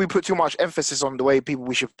 I think we put too much emphasis on the way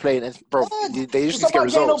we should play, and bro, they usually get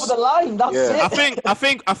results. Over the line. That's it.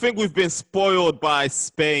 I think we've been spoiled by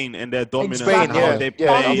Spain and their dominance. Spain, they play.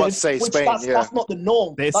 I'm about to say Spain. That's not the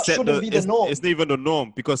norm. That shouldn't be the norm. It's not even the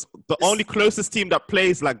norm because the only closest team that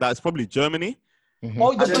plays like that is probably Germany. Mm-hmm.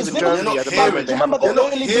 Oh, you're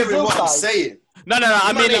not hearing what I'm saying. No.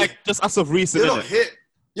 I mean, like just as of recent.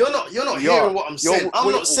 You're not hearing what I'm saying.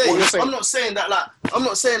 I'm not saying that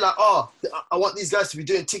I want these guys to be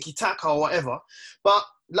doing tiki taka or whatever. But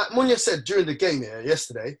like Munya said during the game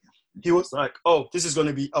yesterday, he was like, "Oh, this is going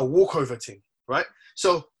to be a walkover team, right?"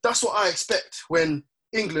 So that's what I expect when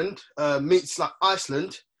England meets like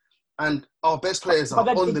Iceland, and our best players are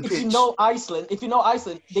on the pitch. If you know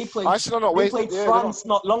Iceland, they played France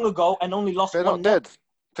not long ago and only lost. They're not dead.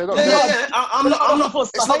 They're not dead.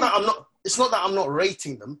 It's not that I'm not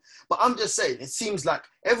rating them, but I'm just saying it seems like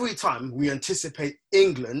every time we anticipate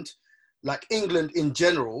England, like England in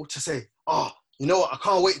general, to say, "Oh, you know what? I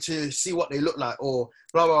can't wait to see what they look like," or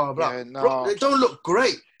blah blah blah. Yeah, no. Bro, they don't look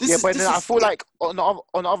great. I feel like on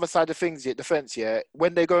the other side of things, defense,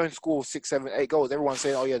 when they go and score 6, 7, 8 goals, everyone's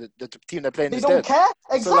saying, "Oh yeah, the team they're playing is dead." They don't care.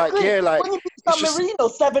 Exactly. So when you beat San Marino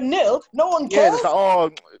 7-0, no one cares. It's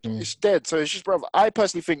like, it's dead. So it's just, bro. I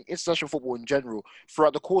personally think international football in general,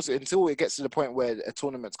 throughout the course until it gets to the point where a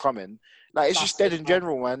tournament's coming, like it's just dead in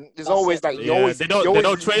general, man. There's always like they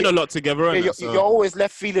don't train a lot together. You're always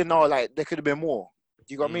left feeling, like there could have been more.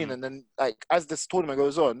 You got what I mean? And then like as this tournament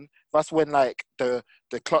goes on, that's when like the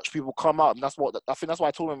clutch people come up, and I think that's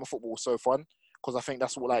why tournament football is so fun, because I think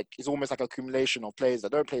that's what like it's almost like accumulation of players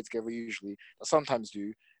that don't play together usually, that sometimes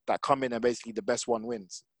do, that come in and basically the best one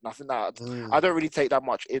wins. And I think that I don't really take that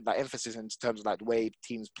much emphasis in terms of like the way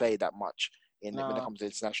teams play that much when it comes to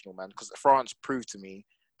international, man. Because France proved to me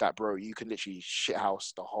that, bro, you can literally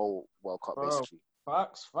shithouse the whole World Cup basically.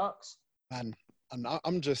 Facts. Man. And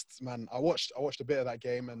I'm just, man, I watched a bit of that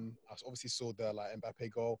game, and I obviously saw the like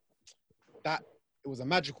Mbappe goal. That it was a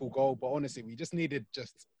magical goal, but honestly, we just needed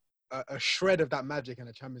just a shred of that magic in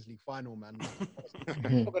a Champions League final, man.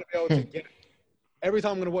 I'm not gonna be able to get. Every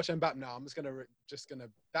time I'm gonna watch Mbappe now, I'm just gonna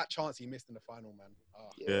that chance he missed in the final, man.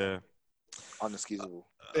 Yeah, unexcusable.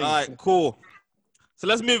 All right, cool. So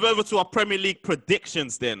let's move over to our Premier League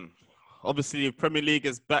predictions then. Obviously, Premier League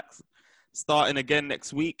is back, starting again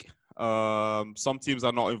next week. Some teams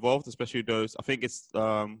are not involved, especially those. I think it's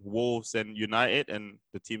Wolves and United and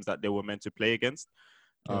the teams that they were meant to play against,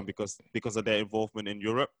 because of their involvement in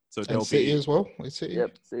Europe. So they'll City as well. City.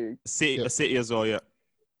 Yep, City as well. Yeah.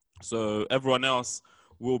 So everyone else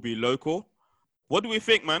will be local. What do we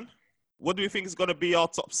think, man? What do we think is going to be our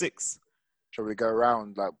top 6? Shall we go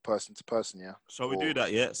around like person to person? Yeah. Shall we do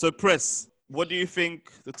that? Yeah. So Press, what do you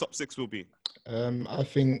think the top 6 will be? I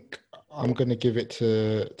think I'm going to give it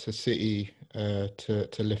to City to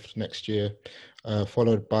lift next year,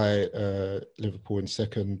 followed by Liverpool in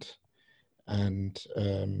second, and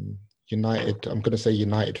United. I'm going to say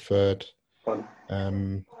United third,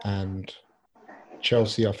 and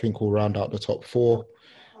Chelsea I think will round out the top 4.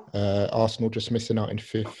 Arsenal just missing out in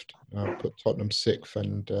 5th. Put Tottenham 6th,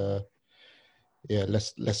 and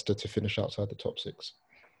Leicester to finish outside the top 6.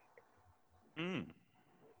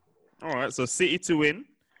 All right, so City to win.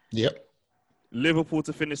 Yep. Liverpool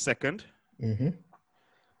to finish second. Mm-hmm.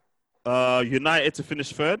 United to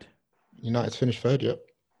finish third. United to finish third, yep.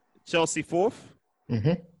 Chelsea 4th.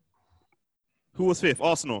 Mm-hmm. Who was 5th?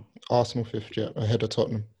 Arsenal. Arsenal 5th, yeah, ahead of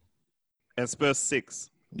Tottenham. And Spurs 6th.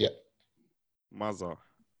 Yep. Mazza.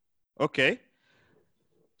 Okay.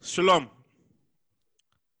 Shalom.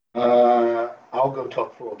 I'll go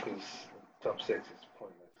top 4 because top 6 is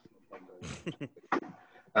pointless.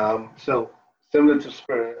 So similar to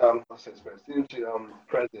similar to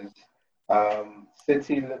Prez's,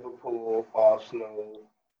 City, Liverpool, Arsenal.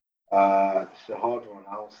 It's a hard one.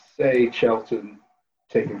 I'll say Charlton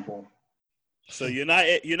taking 4. So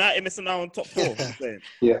United missing out on top 4.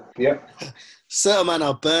 Yeah. Certain man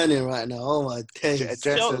are burning right now. Oh my days.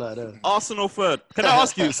 Arsenal third. Can I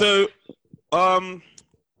ask you? So,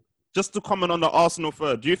 just to comment on the Arsenal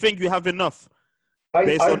third, do you think you have enough? Or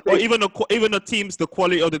even the teams, the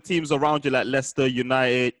quality of the teams around you, like Leicester,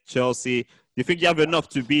 United, Chelsea, do you think you have enough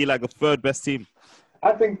to be like a third best team?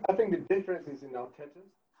 I think the difference is in Arteta.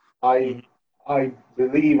 I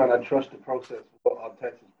believe and I trust the process of what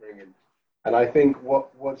Arteta's bringing, and I think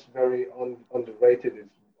what's very underrated is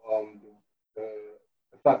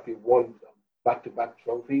the fact he won back-to-back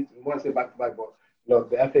trophies. I won't say back-to-back, but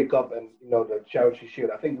the FA Cup and the Charity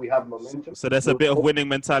Shield. I think we have momentum. So there's a bit of winning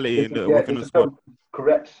mentality within the squad.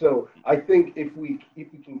 Correct. So I think if we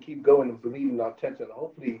can keep going and believe in Arteta, and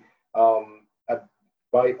hopefully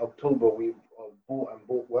by October we've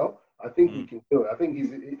bought well. I think we can do it.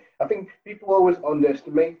 I think people always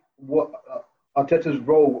underestimate what Arteta's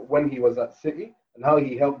role when he was at City and how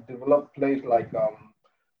he helped develop players like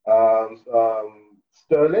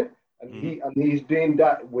Sterling, and he's doing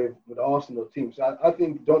that with the Arsenal team. So I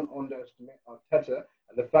think don't underestimate Arteta,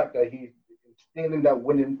 and the fact that he's instilling that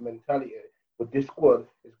winning mentality with this squad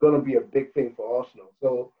is going to be a big thing for Arsenal.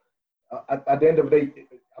 So at the end of the day,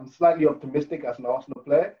 I'm slightly optimistic as an Arsenal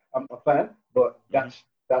player. I'm a fan, but that's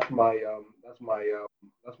my.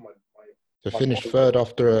 To finish third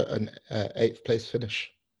after an 8th place finish.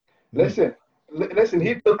 Listen.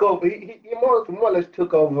 He took over. He more or less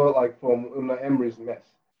took over like from Unai Emery's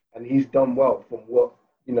mess, and he's done well from what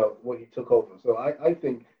he took over. So I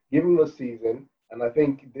think give him a season, and I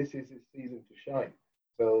think this is his season to shine.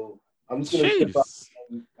 So I'm just going to step up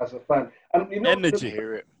as a fan. And energy.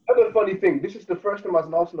 Another funny thing. This is the first time as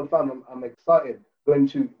an Arsenal fan I'm excited going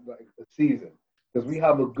to like the season because we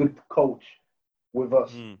have a good coach with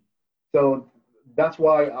us. So that's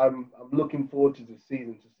why I'm looking forward to the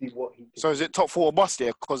season to see what he can. So is it top 4 or bust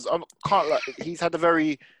here? Because I can't he's had a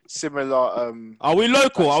very similar. Are we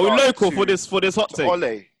local? Are we local for this hot take?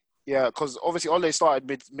 Ole, yeah, because obviously Ole started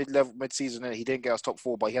mid season and he didn't get us top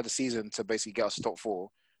 4, but he had a season to basically get us top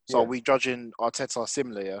 4. So are we judging Arteta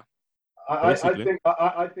similar? Yeah. I think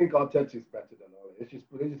Arteta is better than Ole. It's just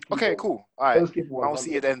okay, cool. All right, I'll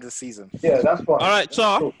see you at the end of the season. Yeah, that's fine. All right,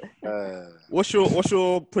 Char. Cool. What's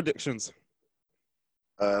your predictions?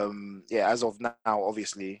 As of now,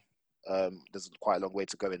 obviously, there's quite a long way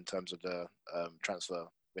to go in terms of the transfer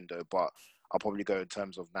window, but I'll probably go in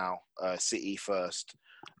terms of now. City first,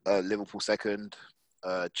 Liverpool second,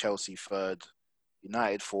 Chelsea third,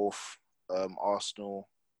 United fourth, Arsenal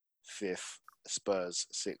fifth, Spurs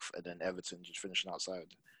sixth, and then Everton just finishing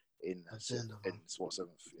outside in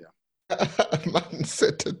seventh. Yeah. Man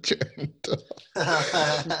said agenda.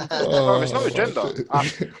 It's not agenda.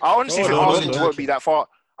 I honestly think Arsenal won't be that far.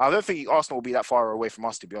 I don't think Arsenal will be that far away from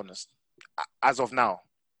us, to be honest. As of now,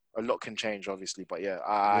 a lot can change, obviously, but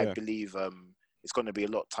I believe it's going to be a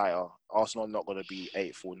lot tighter. Arsenal are not going to be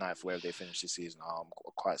 8th or 9th wherever they finish this season. I'm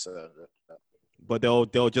quite certain of that. But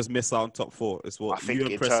they'll just miss out on top 4. Is what I think you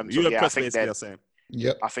and Press are saying.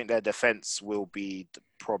 Yep. I think their defense will be the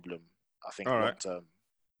problem. I think long term.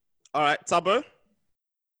 All right, Tabo.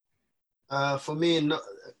 For me,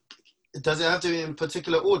 does it have to be in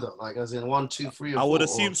particular order, like as in 1, 2, 3, or 4? I would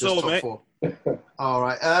assume so, mate. 4? All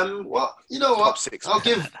right. Well, you know what? Top 6.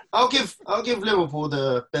 I'll give Liverpool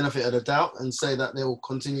the benefit of the doubt and say that they will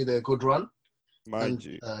continue their good run and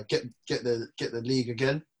get the league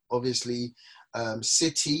again. Obviously,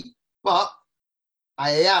 City, but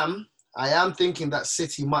I am thinking that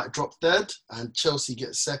City might drop third and Chelsea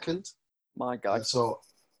gets second. My God. So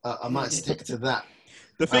I might stick to that.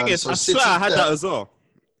 The thing is, I swear I had that as well.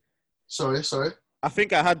 Sorry. I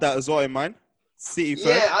think I had that as well in mind. City first.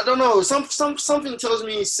 Yeah, I don't know. Something tells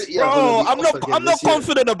me City. Bro, I'm not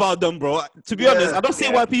confident about them, bro. To be honest, I don't see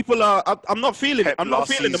why people are. I'm not feeling it. I'm not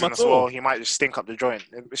feeling them at all. Well, he might just stink up the joint.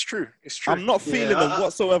 It's true. I'm not feeling them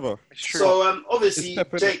whatsoever. It's true. So obviously,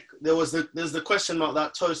 Jake, there's the question mark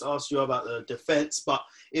that Toast asked you about the defense. But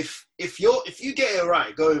if you get it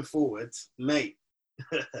right going forward, mate,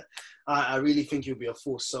 I really think you'll be a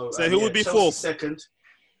force. So who would be fourth? Second,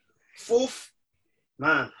 fourth,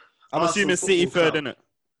 man. I'm assuming City third, innit?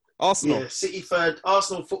 Arsenal. Yeah, City third.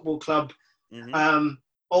 Arsenal Football Club. Mm-hmm.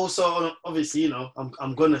 Also, obviously,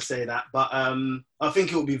 I'm gonna say that, but I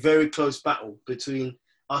think it will be very close battle between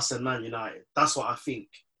us and Man United. That's what I think.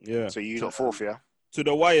 Yeah. So you got fourth, yeah? To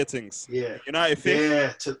the wire things. Yeah. United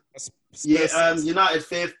fifth. Yeah. United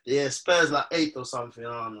fifth. Yeah. Spurs like 8th or something. I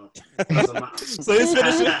don't know. Doesn't matter. So who's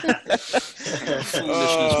finishing?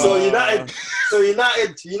 So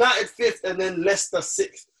United fifth, and then Leicester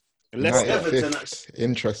 6th. Everton, actually.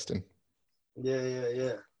 Interesting.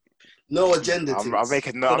 Yeah. No agenda. I'm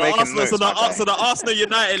making notes. So the Arsenal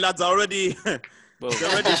United lads are already. Bro,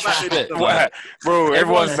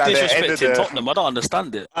 everyone's disrespecting Tottenham. I don't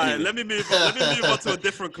understand it. All right, let me move on to a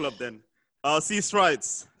different club then. C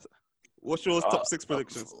Strides. What's your top 6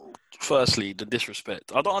 predictions? Firstly, the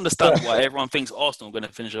disrespect. I don't understand why everyone thinks Arsenal are going to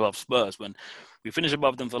finish above Spurs when we finished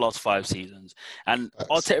above them for the last 5 seasons. And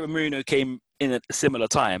Arteta and Mourinho came in at a similar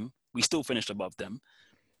time. We still finished above them.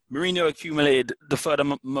 Mourinho accumulated the third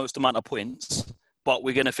most amount of points, but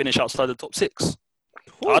we're going to finish outside the top 6.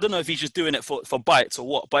 I don't know if he's just doing it for bites or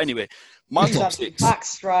what, but anyway, my top 6. Facts,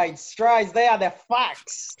 strides. They are the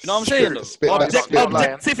facts. You know what I'm saying?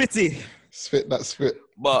 Objectivity. Spit.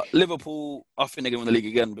 But Liverpool, I think they're going to win the league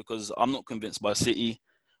again because I'm not convinced by City.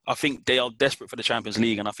 I think they are desperate for the Champions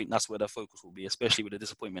League, and I think that's where their focus will be, especially with the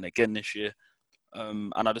disappointment again this year.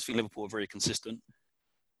 And I just think Liverpool are very consistent.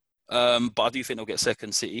 But I do think they'll get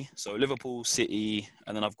second, City. So Liverpool, City,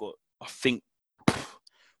 and then I think,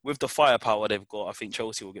 with the firepower they've got, I think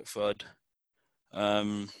Chelsea will get third.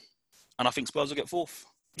 And I think Spurs will get fourth.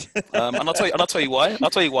 And I'll tell you why. I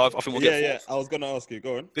think we'll get fourth. I was going to ask you.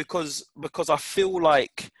 Go on. Because I feel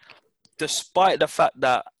like, despite the fact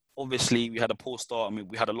that obviously we had a poor start, I mean,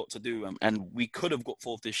 we had a lot to do, and we could have got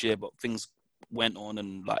fourth this year, but things went on,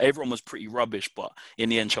 and like everyone was pretty rubbish. But in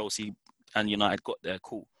the end, Chelsea and United got there,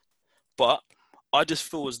 cool. But I just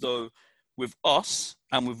feel as though with us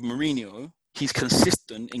and with Mourinho, he's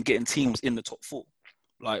consistent in getting teams in the top 4.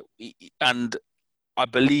 And I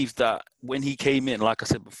believe that when he came in, like I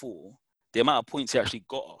said before, the amount of points he actually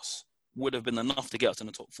got us would have been enough to get us in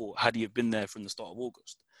the top 4 had he have been there from the start of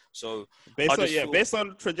August. So based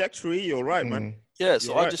on trajectory, you're right, man. Yeah,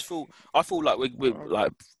 so I feel like we're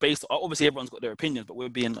like based. Obviously, everyone's got their opinions, but we're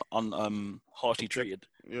being harshly treated.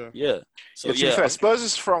 Yeah. So to be fair, Spurs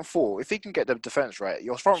is front 4. If he can get the defense right,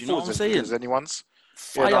 your front 4 is as good as anyone's.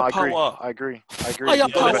 Firepower. I agree.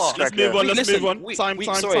 Firepower. Let's move on. Time.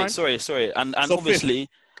 Sorry. And so obviously,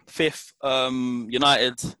 fifth,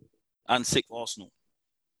 United, and sixth, Arsenal.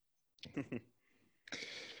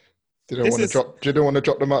 Didn't want to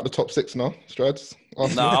drop them out the top 6 now, Strides?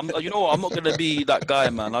 Nah, you know what? I'm not going to be that guy,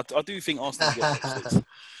 man. I do think Arsenal get top 6.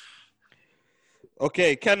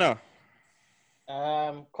 Okay, Kenna.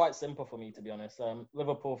 Quite simple for me, to be honest.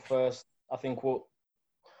 Liverpool first. I think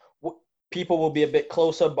people will be a bit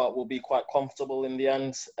closer, but will be quite comfortable in the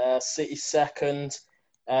end. City second.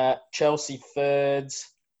 Chelsea third.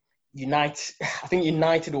 United. I think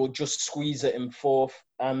United will just squeeze it in fourth,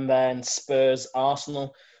 and then Spurs,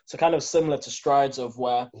 Arsenal. So kind of similar to Strides of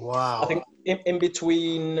where I think in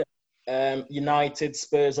between United,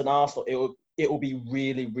 Spurs, and Arsenal, it will be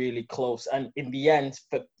really, really close. And in the end,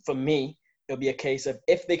 for me, it'll be a case of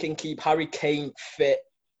if they can keep Harry Kane fit,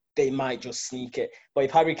 they might just sneak it. But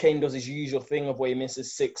if Harry Kane does his usual thing of where he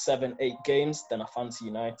misses 6, 7, 8 games, then I fancy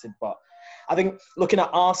United. But I think looking at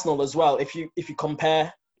Arsenal as well, if you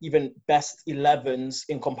compare even best 11s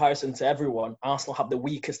in comparison to everyone, Arsenal have the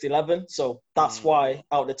weakest 11. So that's why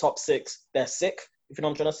out of the top 6, they're sick, if you know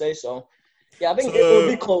what I'm trying to say. So, yeah, I think it will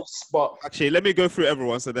be close. But actually, let me go through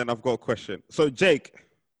everyone, so then I've got a question. So, Jake.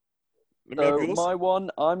 So my one,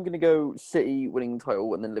 I'm going to go City winning the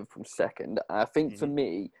title and then Liverpool second. I think for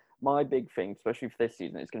me, my big thing, especially for this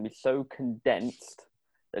season, it's going to be so condensed.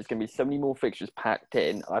 There's going to be so many more fixtures packed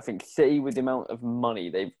in. I think City, with the amount of money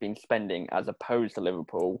they've been spending as opposed to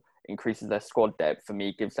Liverpool, increases their squad depth. For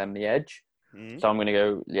me, gives them the edge. So I'm going to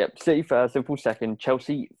go, City first, Liverpool second,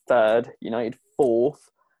 Chelsea third, United fourth.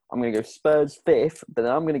 I'm going to go Spurs fifth, but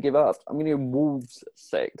then I'm going to give up. I'm going to go Wolves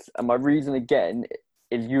sixth. And my reason, again,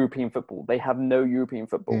 is European football. They have no European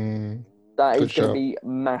football. That is going to be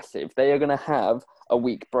massive. They are going to have a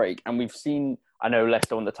week break. And we've seen, I know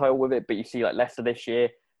Leicester won the title with it, but you see like Leicester this year,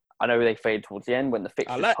 I know they faded towards the end when the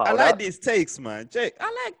fixtures piled up. I like these takes, man. Jake,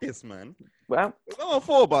 I like this, man. Well, we're going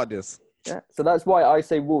forward about this. Yeah, so that's why I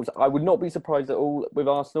say Wolves. I would not be surprised at all with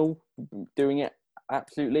Arsenal doing it,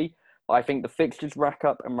 absolutely. But I think the fixtures rack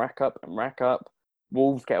up.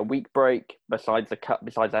 Wolves get a week break besides the cup,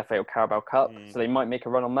 besides the FA or Carabao Cup, so they might make a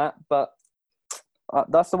run on that. But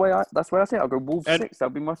that's the way I say it. I'll go Wolves 6.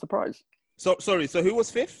 That'll be my surprise. So sorry. So who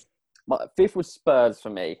was fifth? Fifth was Spurs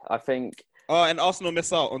for me. I think. Oh, and Arsenal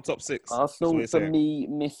miss out on top 6. Arsenal for me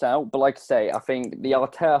miss out, but like I say, I think the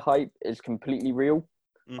Arteta hype is completely real.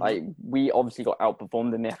 We obviously got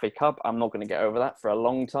outperformed in the FA Cup. I'm not going to get over that for a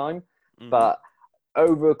long time, but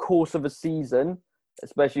over a course of a season,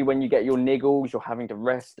 especially when you get your niggles, you're having to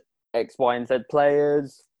rest X, Y, and Z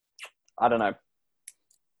players. I don't know.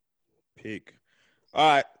 Peak.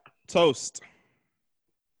 All right, Toast.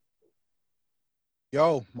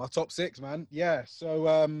 Yo, my top 6, man. Yeah,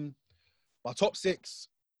 so my top 6,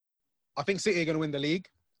 I think City are going to win the league.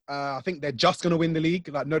 I think they're just going to win the league.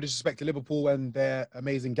 Like, no disrespect to Liverpool and their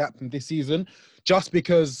amazing gap from this season, just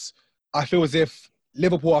because I feel as if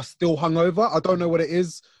Liverpool are still hungover. I don't know what it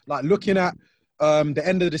is. Like, looking at the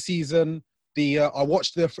end of the season. I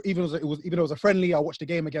watched even though it was a friendly, I watched the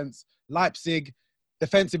game against Leipzig.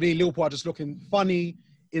 Defensively, Liverpool are just looking funny.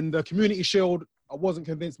 In the Community Shield, I wasn't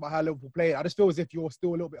convinced by how Liverpool played. I just feel as if you're still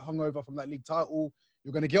a little bit hungover from that league title.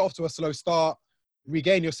 You're going to get off to a slow start,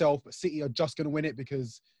 regain yourself, but City are just going to win it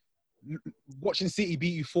because watching City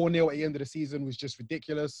beat you 4-0 at the end of the season was just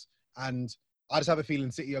ridiculous. And I just have a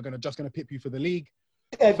feeling City are just going to pip you for the league.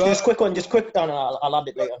 Just quick. I'll add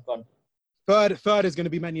it later. Go on. Third is going to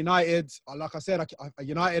be Man United. Like I said,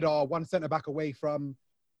 United are one centre-back away from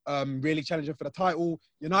really challenging for the title.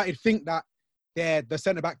 United think that the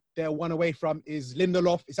centre-back they're one away from is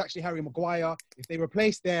Lindelof. It's actually Harry Maguire. If they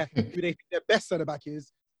replace who they think their best centre-back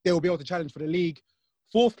is, they will be able to challenge for the league.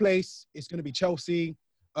 Fourth place is going to be Chelsea.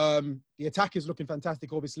 The attack is looking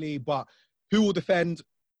fantastic, obviously, but who will defend?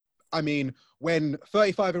 I mean, when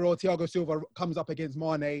 35-year-old Thiago Silva comes up against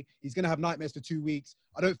Mane, he's going to have nightmares for 2 weeks.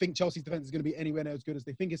 I don't think Chelsea's defense is going to be anywhere near as good as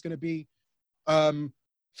they think it's going to be.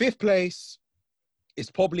 Fifth place is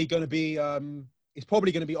probably going to be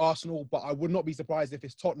Arsenal, but I would not be surprised if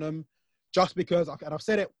it's Tottenham, just because, and I've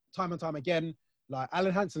said it time and time again, like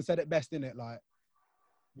Alan Hansen said it best, innit? Like,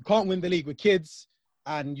 you can't win the league with kids,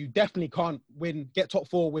 and you definitely can't get top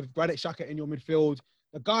four with Granit Xhaka in your midfield.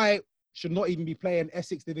 The guy should not even be playing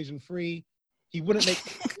Essex Division 3. He wouldn't make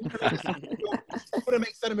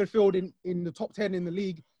centre midfield in the top 10 in the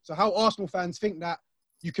league. So how Arsenal fans think that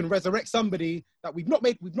you can resurrect somebody that we've not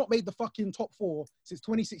made the fucking top four since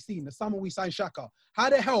 2016, the summer we signed Xhaka. How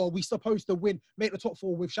the hell are we supposed to make the top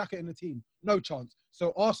four with Xhaka in the team? No chance.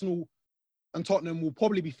 So Arsenal and Tottenham will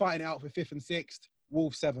probably be fighting it out for 5th and 6th.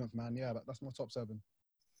 Wolves 7th, man. Yeah, that's my top 7.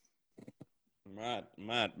 Mad.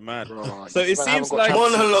 Bro, So it seems like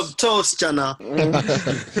monologue toast, Jana.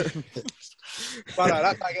 But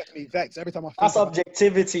that guy gets me vexed every time I think That's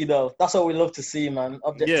objectivity, though. That's what we love to see, man.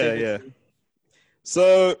 Objectivity. Yeah.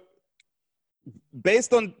 So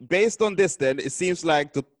based on this, then it seems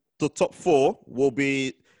like the top four will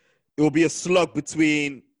be a slug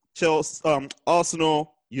between Chelsea,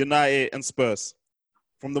 Arsenal, United, and Spurs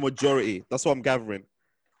from the majority. That's what I'm gathering.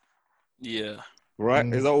 Yeah. Right?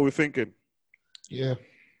 Is that what we're thinking? Yeah.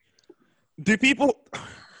 Do people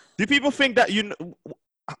think that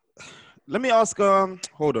let me ask,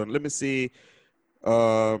 hold on, let me see.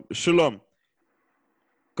 Shalom.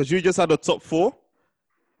 Because you just had a top four,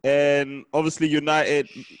 and obviously United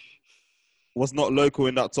was not local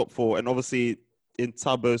in that top four, and obviously in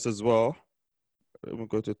Tabos as well. Let me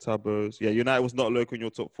go to Tabos. Yeah, United was not local in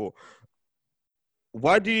your top four.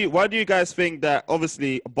 Why do you guys think that,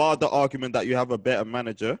 obviously, bar the argument that you have a better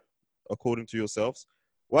manager, according to yourselves,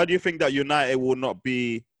 why do you think that United will not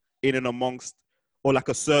be in and amongst, or like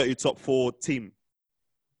a 30 top four team?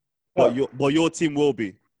 But your team will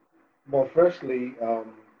be. Well, firstly,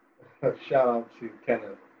 shout out to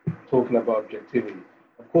Kenneth talking about objectivity.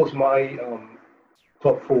 Of course, my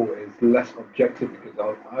top four is less objective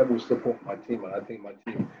because I will support my team, and I think my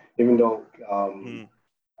team, even though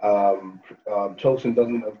Tolson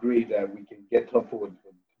doesn't agree that we can get top four with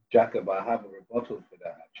Xhaka, but I have a rebuttal for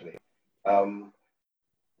that actually.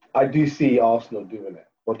 I do see Arsenal doing it,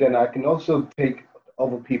 but then I can also take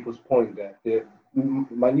other people's point that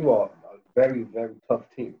Man U are a very, very tough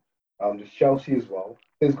team. There's Chelsea as well.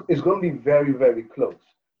 It's going to be very, very close.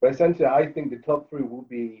 But essentially, I think the top three will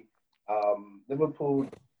be Liverpool,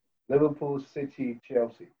 City,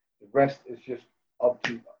 Chelsea. The rest is just up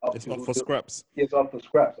for scraps. Yes, up for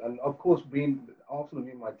scraps. And of course, Arsenal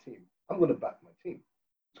being my team, I'm going to back my team.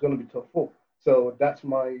 It's going to be top four. So that's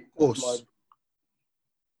my.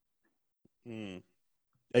 Hey,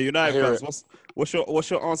 United fans, what's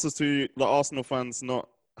your answers to the Arsenal fans not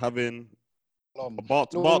having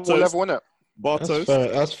Bartos? Level, innit? Bartos.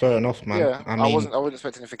 That's fair enough, man. Yeah, I wasn't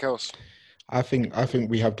expecting anything else. I think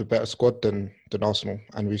we have the better squad than Arsenal,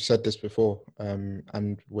 and we've said this before,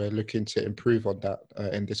 and we're looking to improve on that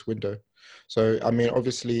in this window. So, I mean,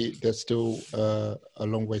 obviously, there's still a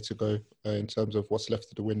long way to go in terms of what's left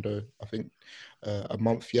of the window. I think a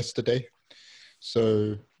month yesterday.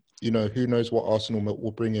 So, who knows what Arsenal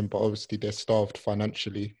will bring in, but obviously they're starved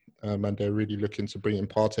financially, and they're really looking to bring in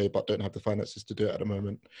Partey, but don't have the finances to do it at the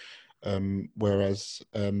moment. Whereas,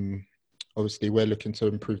 obviously, we're looking to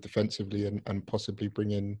improve defensively and possibly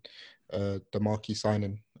bring in the marquee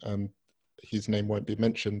signing. His name won't be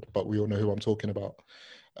mentioned, but we all know who I'm talking about.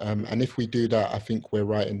 And if we do that, I think we're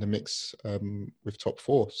right in the mix with top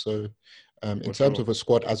four. So in terms of a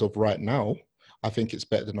squad as of right now, I think it's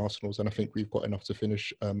better than Arsenal's, and I think we've got enough to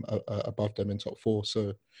finish above them in top four.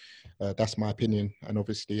 So that's my opinion. And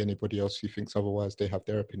obviously, anybody else who thinks otherwise, they have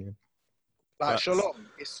their opinion. Like Shalom,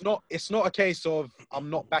 it's not a case of I'm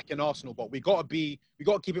not backing Arsenal, but we got to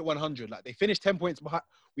keep it 100. Like they finished 10 points behind.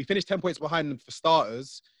 We finished 10 points behind them for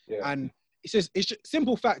starters, and it's just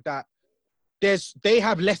simple fact that they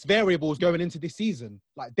have less variables going into this season.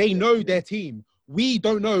 Like they know their team. We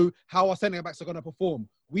don't know how our centre backs are going to perform.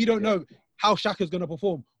 We don't know how Xhaka's going to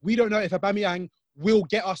perform. We don't know if Aubameyang will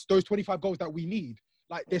get us those 25 goals that we need.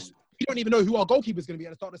 Like this, we don't even know who our goalkeeper is going to be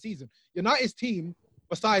at the start of the season. United's team,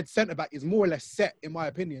 besides centre back, is more or less set, in my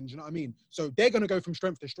opinion. Do you know what I mean? So they're going to go from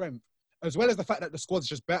strength to strength, as well as the fact that the squad's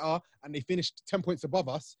just better and they finished 10 points above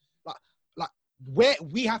us. Like where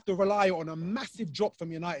we have to rely on a massive drop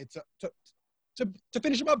from United to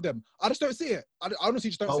finish above them. I just don't see it. I honestly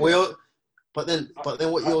just don't see it. But then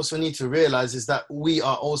what you also need to realize is that we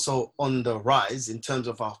are also on the rise in terms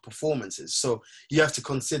of our performances. So you have to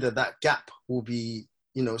consider that gap will be,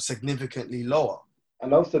 significantly lower.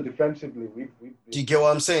 And also defensively, do you get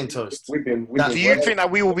what I'm saying, Toast? Do you think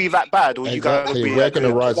that we will be that bad, or you guys will be? We're going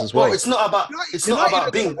to rise as well. No, it's not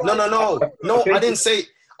about being. No.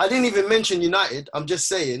 I didn't even mention United. I'm just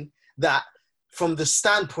saying that from the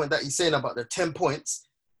standpoint that you're saying about the 10 points,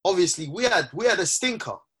 obviously we had a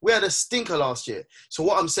stinker. We had a stinker last year. So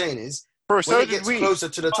what I'm saying is, when it gets closer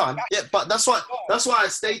to the time, but that's why I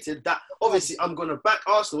stated that obviously I'm going to back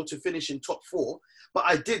Arsenal to finish in top 4. But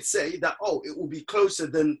I did say that, it will be closer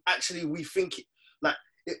than actually we think.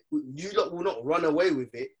 You lot will not run away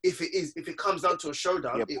with it. If it comes down to a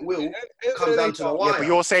showdown, it will come down to the wire. Yeah, but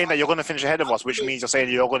you're saying that you're going to finish ahead of us, which means you're saying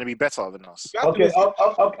you're going to be better than us. Okay,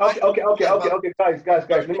 guys.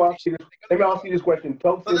 Let me ask you this question.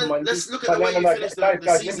 Let's look at the way you finish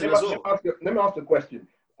the season as well. Let me ask the question.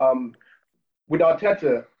 With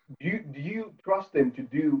Arteta, do you trust him to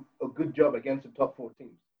do a good job against the top 4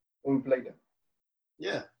 teams when we play them?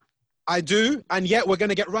 Yeah. I do, and yet we're going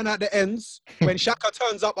to get run at the ends when Xhaka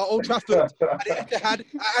turns up at Old Trafford, at the Etihad, at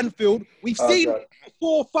Anfield. We've seen it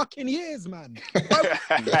for 4 fucking years, man.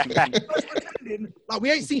 We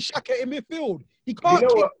ain't seen Xhaka in midfield. He can't.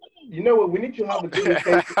 You know what? We need to have a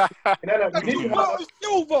conversation. We need to have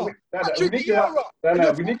Silva.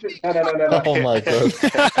 Oh my God.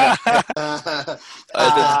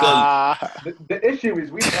 The issue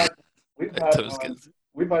is we've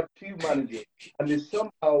had 2 managers, and they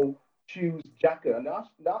somehow choose Xhaka. And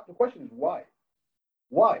the question is why?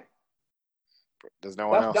 Why? There's no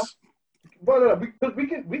one else. Well, because we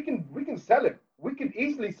can sell him. We can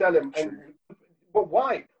easily sell him. But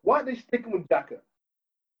why? Why are they sticking with Xhaka?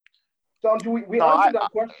 So until we answer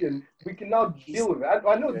that question, we can now deal with it.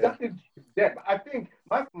 I know Xhaka is dead, but I think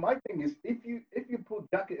my thing is if you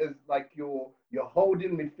put Xhaka as like your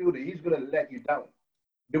holding midfielder, he's gonna let you down.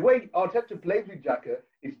 The way Arteta plays with Xhaka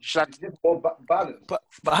is just more balanced. But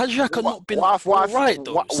has Xhaka not been right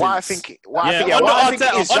though? I think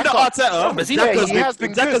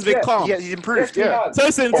Xhaka's been calm. Yeah, he's improved.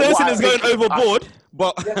 Tosin is going overboard.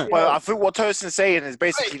 But I think what Tosin's saying is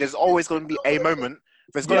basically there's always going to be a moment.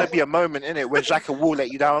 There's going to be a moment in it where Xhaka will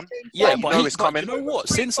let you down. Yeah, but it's coming. You know what?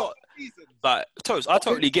 Since Toast, I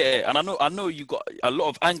totally get it, and I know you got a lot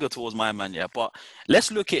of anger towards my man. Yeah, but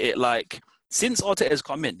let's look at it like. Since Arteta's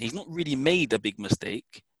come in, he's not really made a big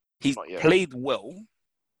mistake. He's played well.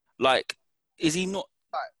 Like, is he not?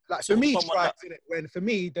 Like for me, for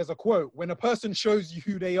me, there's a quote: "When a person shows you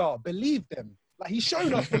who they are, believe them." Like he's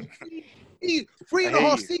shown us for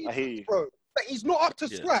 3.5 seasons, bro. But he's not up to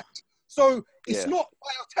scratch. So it's not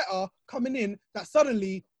by Arteta coming in that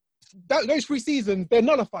suddenly those 3 seasons they're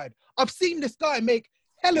nullified. I've seen this guy make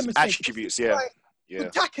hella mistakes. Attributes, The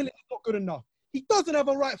tackling is not good enough. He doesn't have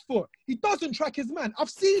a right foot. He doesn't track his man. I've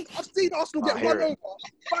seen Arsenal get run over,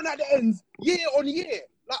 run at the ends, year on year.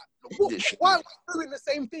 Like, why are we doing the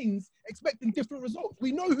same things, expecting different results?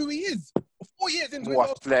 We know who he is. 4 years into more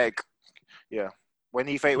athletic. Yeah, when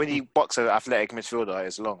he boxes an athletic midfielder,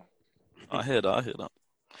 it's long. I hear that.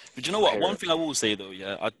 But you know what? One thing I will say though,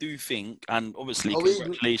 I do think, and obviously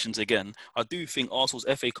congratulations again. I do think Arsenal's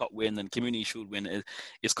FA Cup win and Community Shield win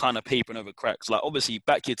is kind of papering over cracks. Like obviously,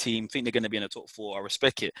 back your team, think they're going to be in the top 4. I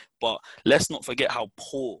respect it, but let's not forget how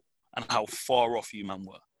poor and how far off you man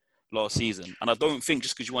were last season. And I don't think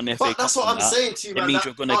just because you won the FA Cup, that's what I'm saying to you, man. It means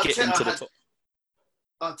you're going to get into the top.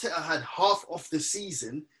 Arteta had half of the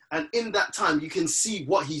season, and in that time, you can see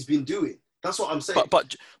what he's been doing. That's what I'm saying.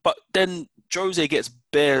 But then Jose gets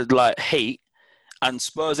bare like hate, and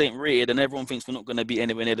Spurs ain't rated, and everyone thinks we're not going to be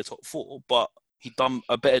anywhere near the top 4. But he done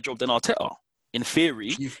a better job than Arteta in theory.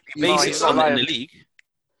 He basically done in the league.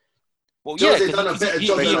 Well, Jose done a better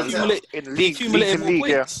job than Arteta in the league. More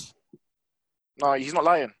points. No, he's not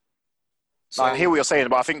lying. So, I hear what you're saying,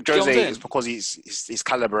 but I think you know what I'm Jose saying? is because he's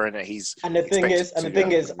caliber in it. He's And the thing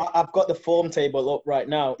is, I've got the form table up right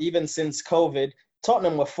now. Even since COVID,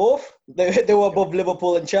 Tottenham were fourth. They were above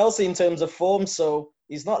Liverpool and Chelsea in terms of form. So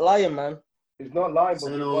he's not lying, man. He's not lying,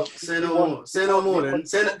 but say no more. Say no more.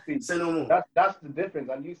 That's the difference.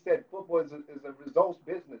 And you said football is a results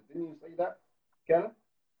business. Didn't you say that, Keller?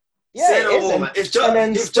 Yeah, say no more, man. If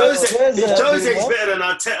Jose's better than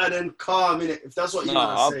Arteta, then calm in it. If that's what you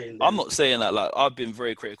are saying. I'm not saying that. Like, I've been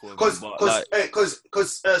very critical of him.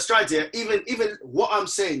 Because Strides here, even what I'm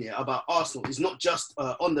saying here about Arsenal is not just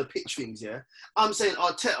on the pitch things. Yeah, I'm saying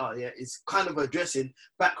Arteta is kind of addressing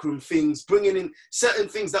backroom things, bringing in certain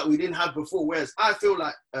things that we didn't have before. Whereas I feel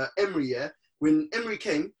like Emery, when Emery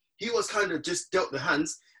came, he was kind of just dealt the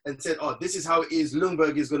hands and said, oh, this is how it is.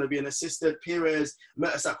 Ljungberg is going to be an assistant, Pires,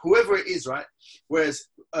 Mertesacker, whoever it is, right? Whereas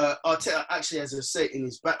Arteta actually has a say in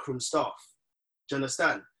his backroom staff. Do you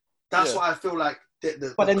understand? That's why I feel like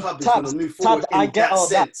the club is going to move forward I get all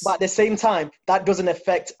that, but at the same time, that doesn't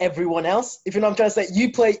affect everyone else. If you know what I'm trying to say,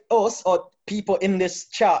 you play us or people in this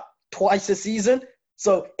chat twice a season,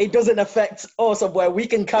 so it doesn't affect us of where we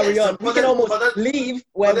can carry on. We can almost leave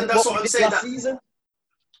where we did last season.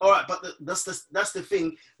 All right, but that's the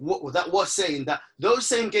thing. That was saying that those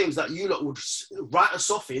same games that you lot would write us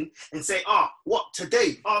off in and say, what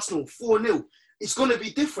today Arsenal 4-0, it's going to be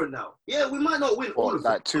different now. Yeah, we might not win all of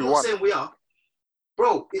them. I'm not saying we are,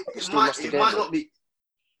 bro. It might not be.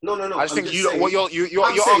 No. I just think what you're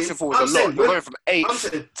asking for is a lot. You're going from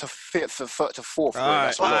 8th to 5th to 4th.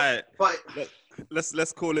 All right.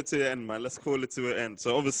 Let's call it to the end, man. Let's call it to the end.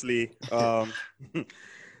 So obviously,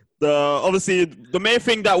 the main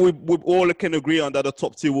thing that we all can agree on that the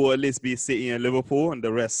top two will at least be City and Liverpool, and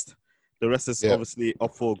the rest is obviously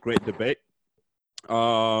up for great debate.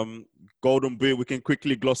 Golden Boot, we can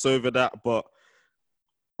quickly gloss over that, but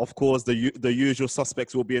of course the usual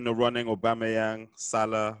suspects will be in the running: Aubameyang,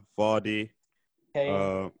 Salah, Vardy,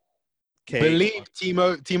 Kane. Believe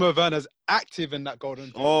Timo Werner's active in that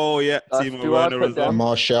Golden Boot. Oh yeah, Timo Werner as well.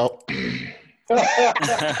 Martial.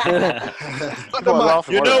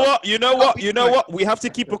 You know what? We have to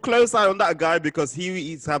keep a close eye on that guy because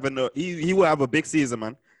he will have a big season,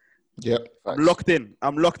 man. Yep. I'm locked in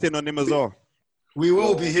on him as well. We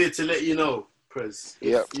will be here to let you know, Prez.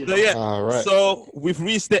 Yep. So yeah. All right. So we've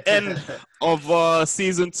reached the end of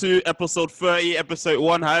season 2, episode 30, episode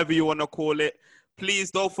 1, however you want to call it. Please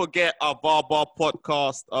don't forget our VAR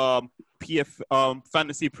podcast,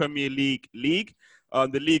 Fantasy Premier League.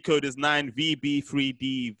 The league code is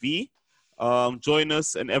 9VB3DV. Join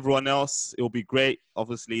us and everyone else. It'll be great.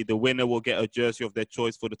 Obviously, the winner will get a jersey of their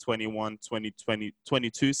choice for the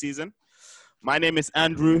 21-2022 season. My name is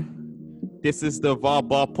Andrew. This is the VAR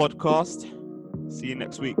podcast. See you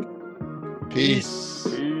next week. Peace.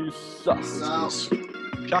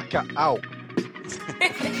 Chaka out.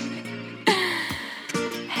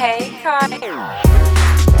 Hey, Kai.